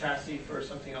that's a chassis for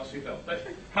something else we built. But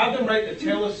have them write the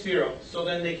tale of Sphero, so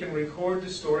then they can record the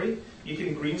story. You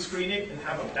can green screen it and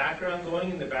have a background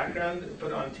going in the background, put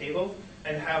it on a table,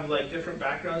 and have like different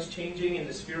backgrounds changing, and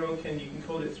the Sphero you can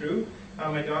code it through.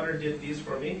 My daughter did these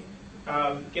for me.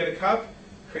 Get a cup,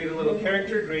 create a little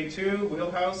character, grade 2,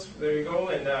 wheelhouse, there you go,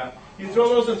 and you throw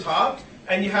those on top,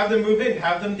 and you have them move in,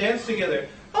 have them dance together.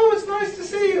 Oh, it's nice to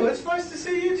see you, it's nice to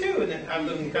see you too, and then have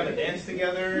them kind of dance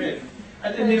together,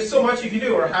 and there's so much you can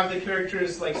do, or have the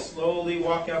characters like slowly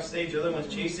walking off stage, the other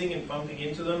one's chasing and bumping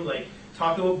into them, like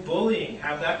talk about bullying,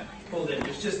 have that pulled in.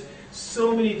 There's just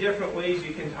so many different ways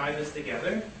you can tie this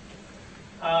together.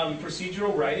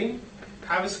 Procedural writing,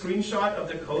 have a screenshot of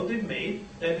the code they've made,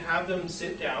 then have them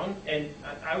sit down, and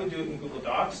I would do it in Google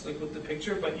Docs, like with the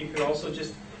picture, but you could also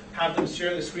just have them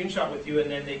share the screenshot with you, and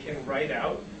then they can write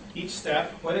out each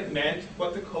step, what it meant,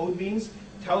 what the code means.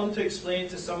 Tell them to explain it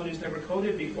to someone who's never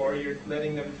coded before. You're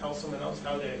letting them tell someone else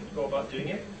how to go about doing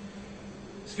it.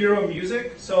 Sphero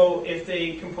music, so if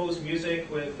they compose music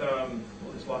with,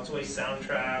 there's lots of ways,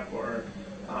 soundtrack, or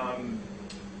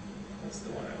what's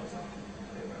the one I was talking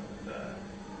about?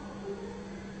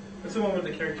 What's the one where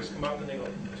the characters come up and they go, you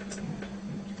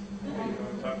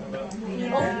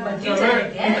know what I'm talking about?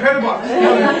 Incredibox.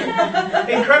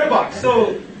 Incredibox.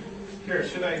 So, here, do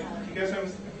you guys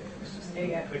have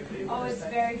quickly? Oh, it's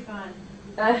very fun.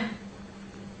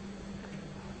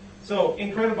 So,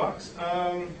 Incredibox.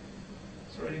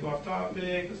 Sorry to go off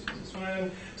topic. Let's do this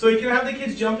one. So you can have the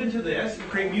kids jump into this and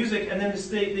create music, and then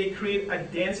they create a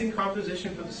dancing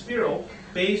composition for the Sphero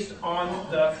based on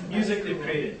the music they've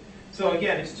created. So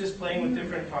again, it's just playing with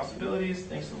different possibilities.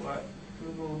 Thanks a lot,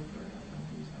 Google.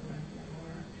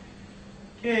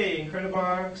 Okay,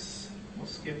 Incredibox. We'll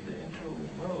skip the intro.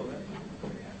 Whoa, that's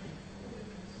very happy.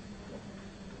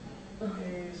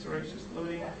 Okay, sorry, it's just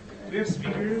loading. Do we have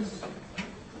speakers?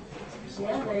 So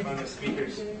much more fun with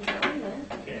speakers.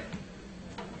 Okay.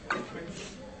 Quick.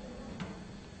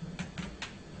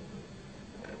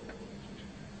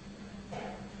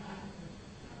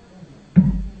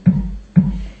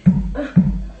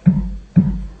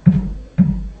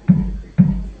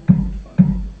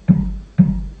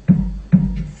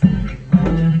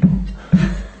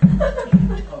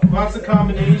 Lots of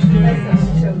combinations.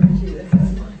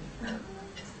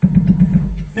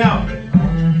 Now,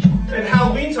 at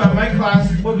Halloween time, my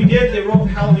class, what we did, they wrote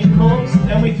Halloween poems,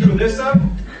 then we threw this up,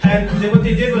 and what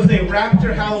they did was they wrapped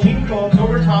their Halloween poems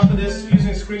over top of this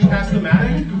using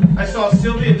Screencast-O-Matic. I saw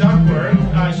Sylvia Duckworth,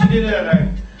 she did it at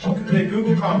the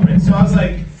Google conference, so I was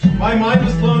like, my mind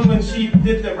was blown when she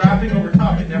did the wrapping over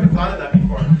top. I'd never thought of that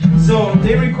before. So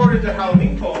they recorded the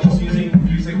Halloween poems using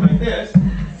music like this,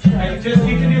 and just,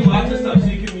 you can do lots of stuff, so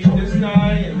you can mute this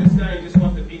guy, and this guy, you just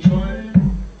want the beat going.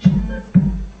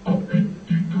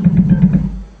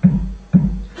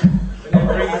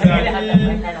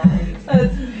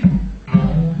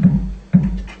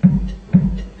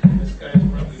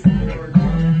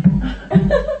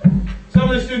 Some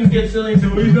of the students get silly and say,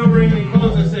 well, he's not bringing any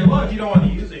clothes. I say, well, if you don't want to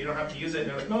use it, you don't have to use it. And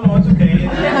they're like, no, it's okay.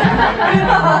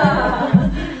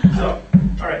 So,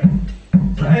 all right.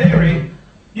 So at any rate,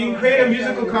 you can create a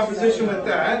musical composition with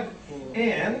that,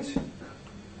 and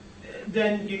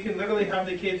then you can literally have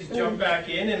the kids jump back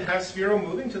in and have Sphero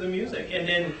moving to the music. And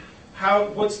then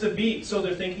what's the beat? So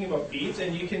they're thinking about beats,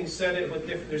 and you can set it with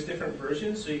there's different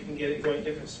versions, so you can get it going at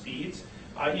different speeds.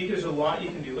 There's a lot you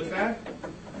can do with that.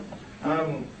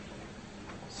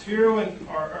 Sphero and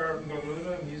art,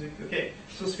 music. Okay,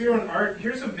 so Sphero and art.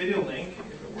 Here's a video link,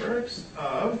 if it works,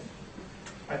 of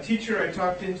a teacher I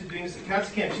talked into doing this at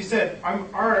CATS camp. She said, I'm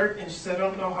art, and she said, I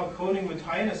don't know how coding would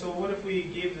tie in it, so what if we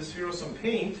gave the Sphero some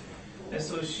paint? And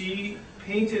so she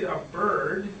painted a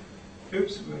bird.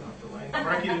 Oops, we went off the line.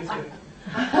 Marky didn't see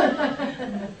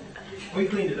it. We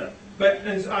cleaned it up. But,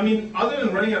 I mean, other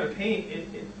than running out of paint, it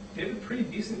did a pretty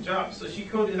decent job. So she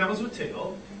coded, and that was with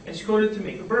Tiggle, and she coded it to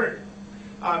make a bird.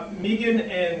 Megan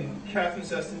and Catherine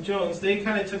Seston Jones, they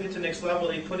kind of took it to the next level.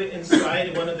 They put it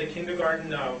inside one of the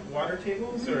kindergarten water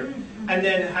tables, and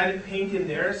then had it paint in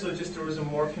there, so just there was a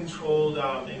more controlled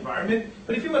environment.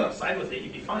 But if you went outside with it,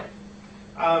 you'd be fine.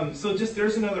 So just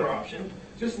there's another option.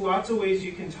 Just lots of ways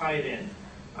you can tie it in.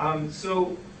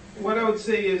 So what I would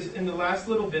say is in the last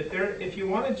little bit there, if you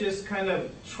want to just kind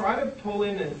of try to pull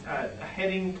in a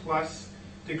heading plus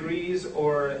degrees,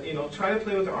 or try to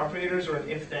play with the operators or an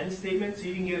if-then statement so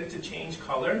you can get it to change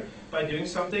color by doing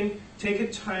something. Take a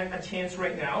chance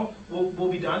right now. We'll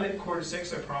be done at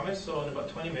 5:45, I promise, so in about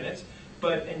 20 minutes.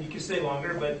 And you can stay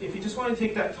longer. But if you just want to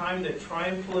take that time to try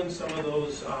and pull in some of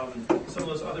those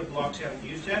other blocks you haven't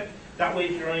used yet, that way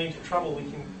if you're running into trouble, we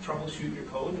can troubleshoot your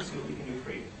code and see what we can do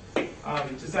for you.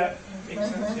 Does that make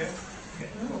sense? Yeah. Okay.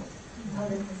 Cool.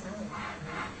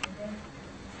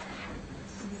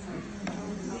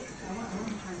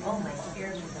 Oh my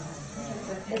Spheros.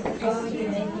 It's supposed to be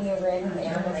making a ring, but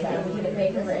I'm like, I'm going to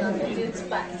make a ring and do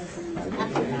spikes.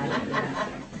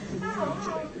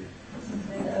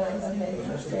 Okay,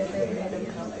 different random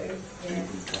colors.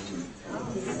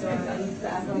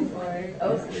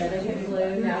 Oh, then it hit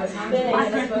blue, now it's spinning,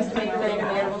 and it's supposed to make a random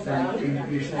animal sound.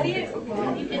 How do you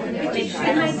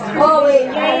Oh wait,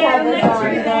 I have this on.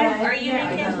 Are you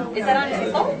making, is that on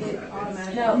your phone?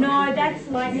 No, that's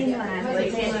lightning land. No,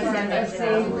 that's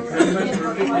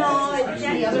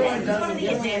one of the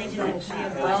advantages actually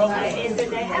of lightning is that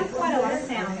they have quite a lot of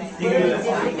sound.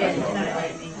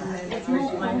 It's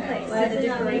more complex. So the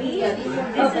degree, this is,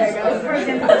 for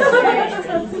example,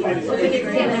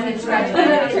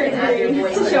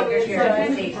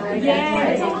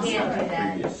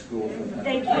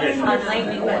 they can on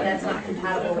lightning, but that's not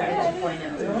compatible with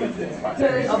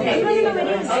 2.0. Okay.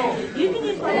 You can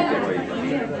use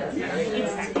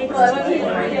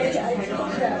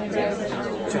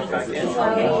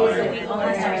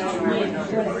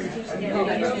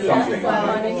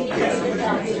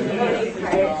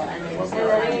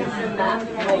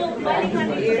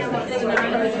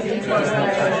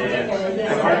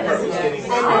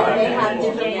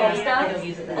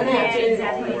and they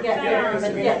have to get their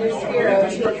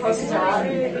Spheros to post up,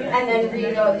 and then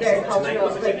read out their cultural,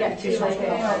 like get to like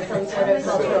some sort of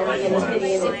cultural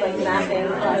identity, like mapping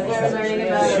class they're learning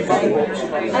about,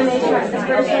 and they try the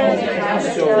person,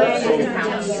 so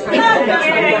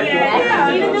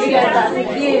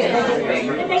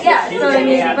I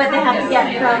mean, but they have to get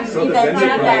from event to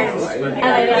event, and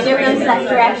then they give them set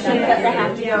directions that they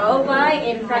have to go by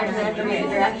in front of them to read the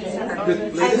directions.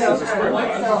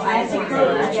 So I have to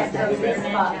code to get from this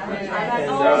spot. I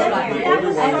have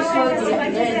to code to get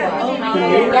this spot.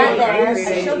 And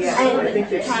get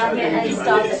there and have it and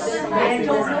stop it.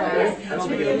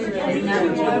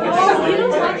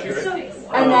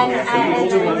 And then I have to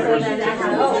change it when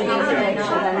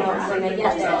I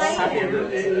get there. I have to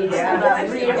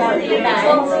read about the event,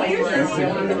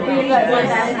 read about the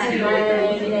event,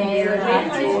 and then they would have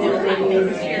to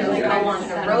go on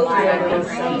the road trip or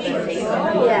something.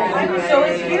 Yeah. So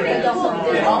it's really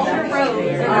all the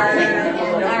roads are,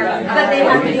 but they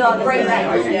have to do all the roads.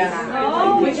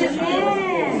 Oh, which is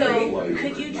so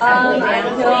could you try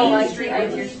to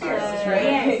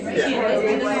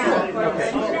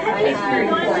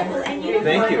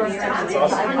Thank you. That's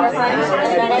awesome. And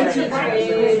then I teach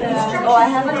grade. Oh, I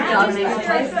have a job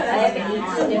place. I have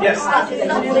 8 Yes.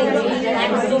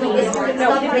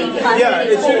 Yeah,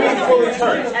 it should be fully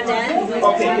charged.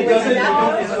 Okay, it doesn't.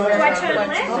 It's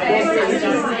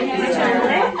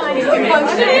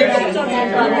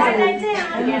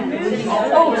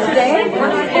Oh, today?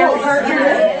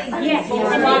 Yes.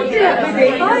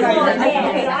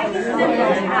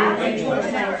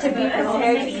 To be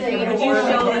prepared to create a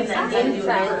workshop in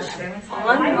French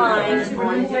online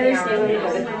on Thursday when we go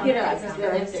to computer lessons for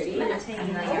like 30 minutes.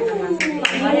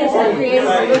 Create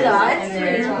Google Docs,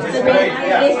 submit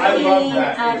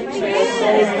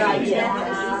 15 ideas.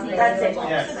 That's it.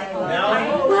 Yes.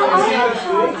 Now, Well, I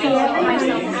don't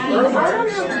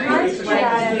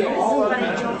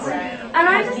and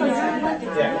I just like,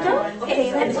 don't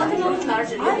okay, that's one thing I love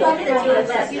it.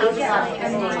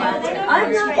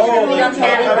 I'm not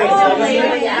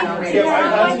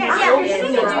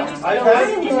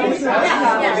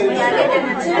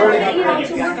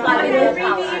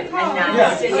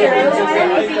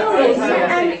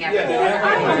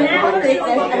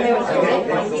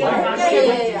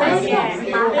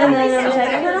and then I was like,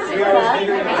 I'm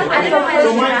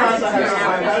gonna have that.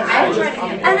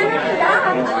 And then after that,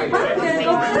 I'm gonna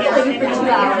go cooking for 2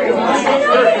 hours. And then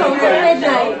I'll go home at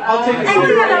midnight. And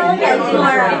then I'll get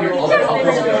tomorrow.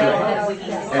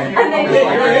 And then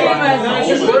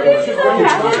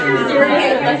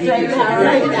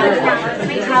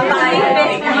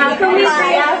how can we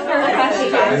ask for a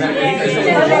question?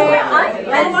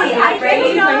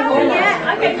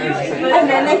 And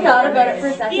then they thought about it for a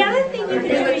second. The other thing you could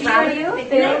do is how do you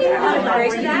how to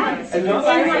break that?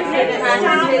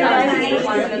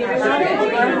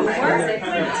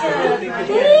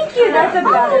 Thank you. That's a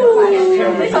better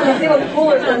question. They were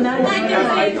cooler than that.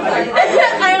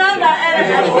 I love that.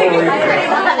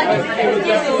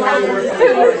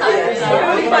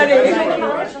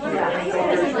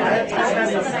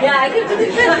 Yeah, I can do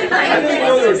this. I'm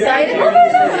excited.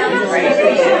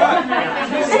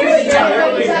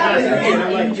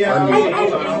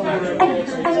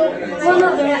 Well, no,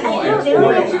 they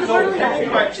don't have to follow that.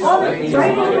 All the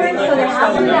writing words, so they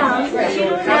have them down.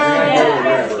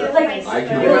 Like,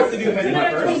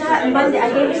 Monday, I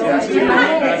gave it to him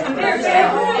Monday.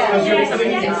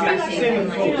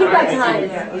 He got time.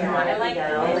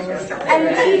 And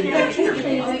the teacher,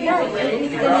 yeah,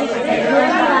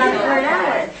 for an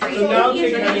hour. So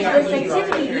this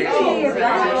activity, you do your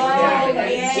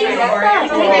best. She does that.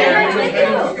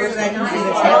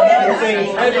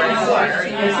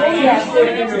 Yes.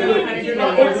 It's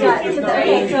not.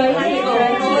 Okay, so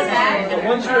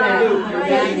once you're in the loop,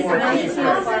 then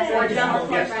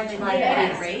I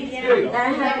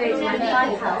have grade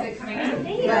 25 health.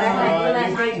 But I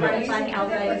had grade 25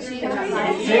 health.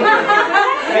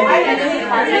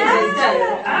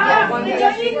 One grade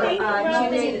 2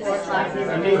 grade 4 classes.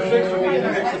 And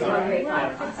grade 5.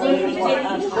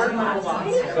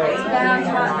 Then on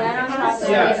top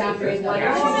of grade 1 or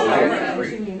 2.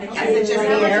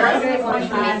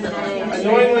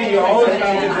 Annoyingly, you always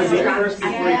have to do the first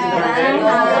before you can do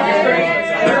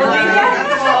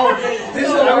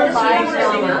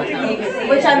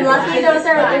which I'm lucky those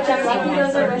are with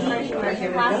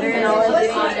classes and all of the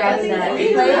jobs that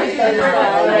we play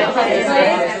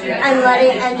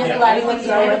and just letting them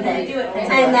go with it.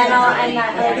 And then I'll end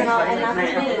that the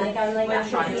thing. Like I'm like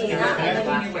shooting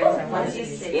that once you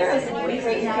Spheros and you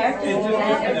create characters and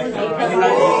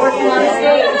working on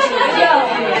stage. And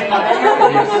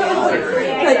then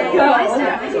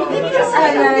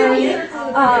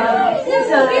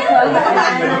so I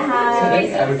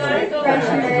had French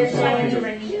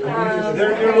immersion.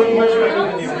 They're doing much better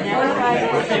than you.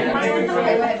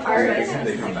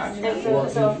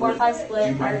 So 4-5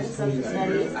 split, art and social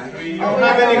studies. I don't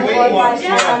have any weight loss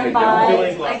yet. I'm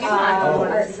feeling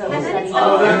art and social studies.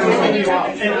 Oh, that's what you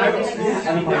want. And I was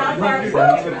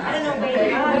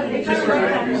just for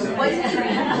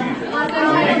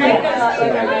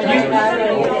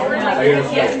You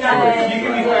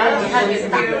can be fast.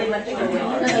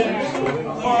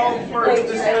 Well, for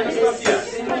this kind of stuff,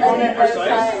 yes. Precise.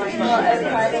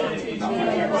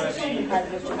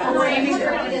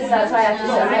 That's why I have to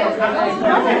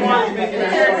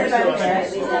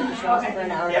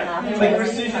Like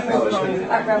precision is probably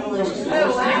revolution.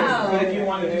 but if you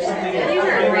want to do something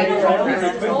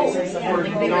or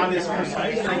not as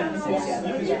precise, you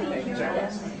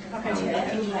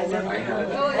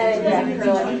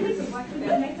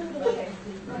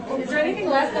Is there anything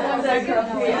less than ones that are curl?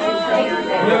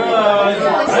 I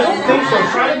don't think so.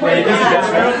 Try to break it.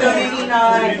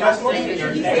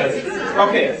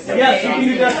 Okay. Yes, you can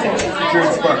do decimals.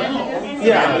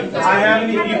 Yeah, I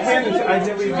haven't. You can. I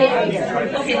never even tried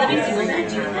it. Okay, let me see what that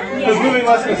do. Because moving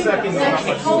less than a second is not much.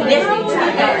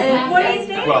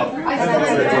 Well, it's the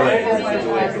delay.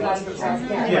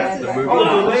 Yeah.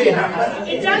 Oh, delay happens.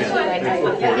 It does what?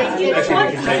 Actually,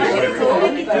 we can change whatever.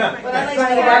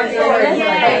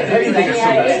 Everything is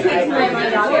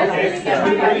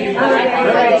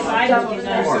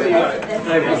I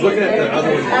was looking at the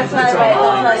other one.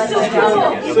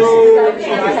 So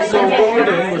what we're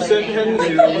doing, we're setting heading to move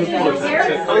forward.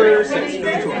 Set color, set speed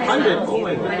to 100. Oh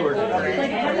my lord.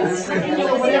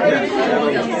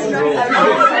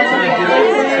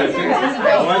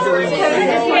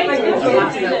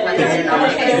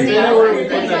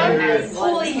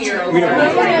 We don't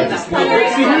know.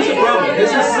 See, here's the problem.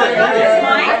 This is set heading.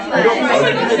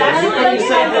 You don't set heading. You're putting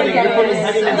set heading. You're putting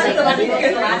heading and set heading,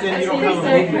 and then you don't have a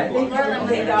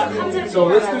movement block. So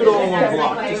let's do it all in one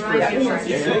block, just for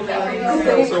efficiency's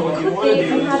sake. So what you want to do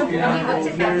is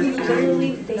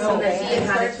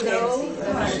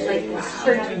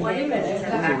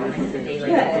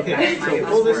okay, so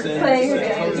pull this in, and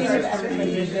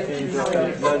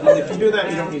if you do that,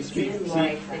 you don't need speed.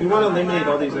 See, we want to eliminate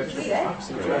all these extra blocks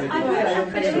and try to do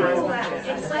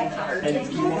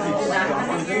and you won't need to stop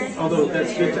on them, although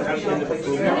that's good to have the end of a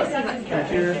program. And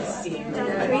here,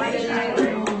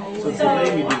 so delay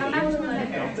we do.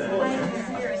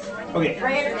 Okay,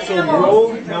 so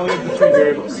roll, now we have the three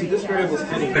variables. See, this variable is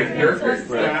heading.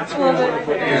 That's where I want to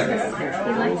put in.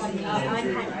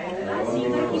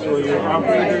 So your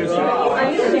operators are...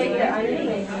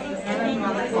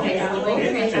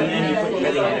 And then you put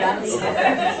heading in.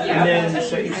 And then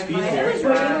set your speed here.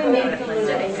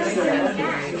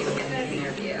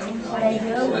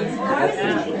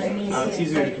 It's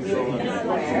easier to control it.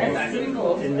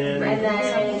 And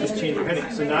then just change your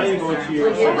heading. So now you go to your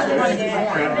which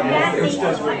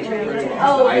does very well.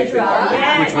 Oh, the drop.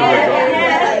 Which one do I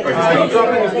drop? You drop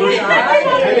in the first class,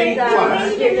 heading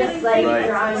plus. You're just like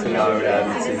Right. So now I would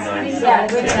add it's in 9. yeah,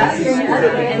 good enough. You're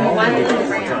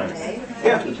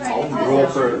Yeah. Roll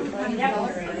for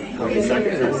how many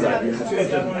seconds or is that?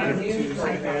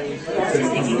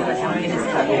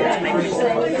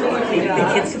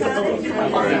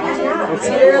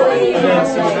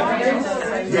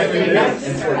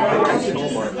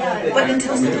 But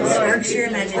until something sparks your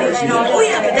imagination. Oh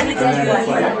yeah, but then we can do right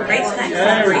to that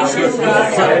collaboration.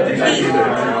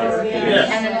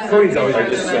 Cody's always been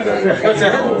just what's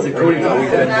that? Cody's always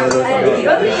been one of those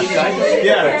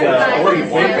Yeah. what do you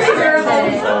think?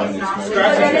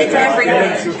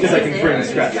 Because I can bring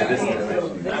scratch to this.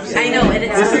 I know, and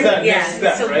it's This is that yeah. next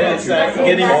step, So right? It's that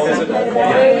getting physical.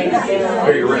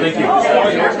 Very right. Thank you.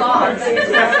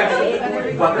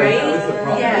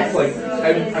 yes. Like,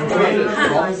 I'm trying to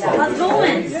How's it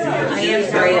going? I am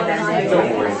sorry about that.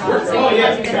 Don't worry. Oh,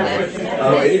 yeah.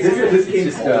 This came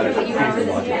just I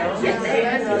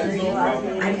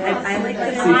like the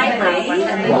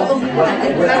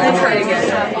try again.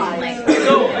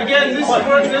 So again, this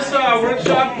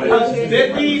workshop was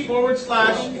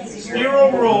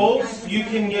bit.ly/Spheros rolls. You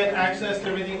can get access to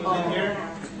everything that's in here.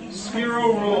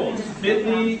 Spheros rolls.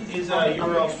 Bit.ly is a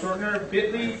URL shortener.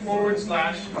 bit.ly/S.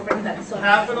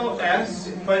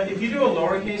 But if you do a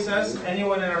lowercase s,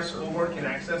 anyone in our school board can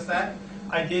access that.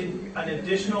 I did an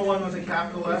additional one with a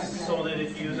capital S so that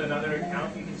if you use another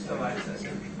account, you can still access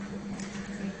it.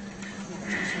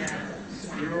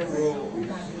 Spheros rolls.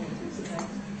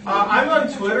 I'm on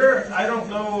Twitter. I don't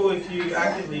know if you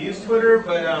actively use Twitter,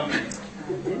 but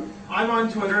I'm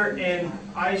on Twitter and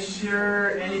I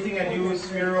share anything I do with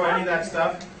Spheros, any of that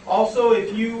stuff. Also,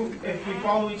 if we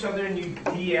follow each other and you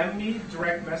DM me,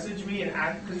 direct message me, and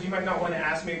ask, because you might not want to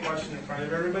ask me a question in front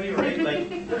of everybody, right?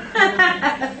 Like it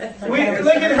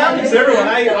happens to everyone.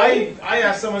 I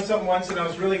asked someone something once, and I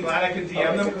was really glad I could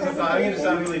DM them because I thought I'm going to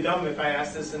sound really dumb if I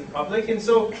asked this in public. And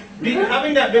so,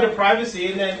 having that bit of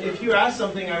privacy, and then if you ask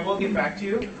something, I will get back to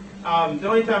you. The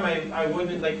only time I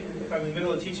wouldn't, like, if I'm in the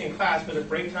middle of teaching class, but at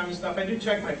break time and stuff, I do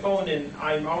check my phone, and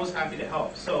I'm always happy to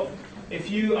help. So if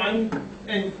you, and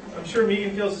I'm sure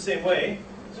Megan feels the same way.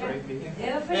 Sorry, Megan.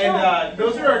 Yeah, for sure. And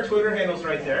those are our Twitter handles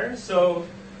right there. So,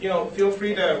 you know, feel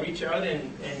free to reach out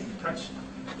and touch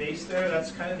base there.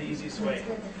 That's kind of the easiest way to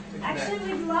connect.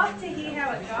 Actually, we'd love to hear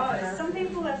how it goes. Some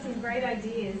people have some great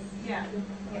ideas. Yeah.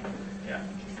 Yeah.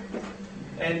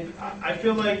 And I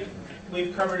feel like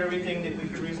we've covered everything that we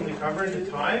could reasonably cover in the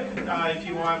time. If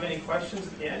you have any questions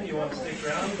at the end, you want to stick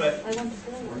around. But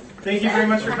thank you very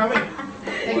much for coming.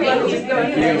 Thank you.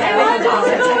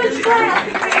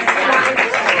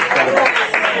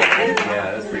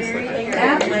 Yeah, that's pretty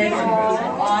slick.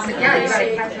 Awesome. Yeah, you got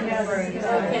to catch them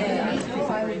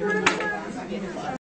over.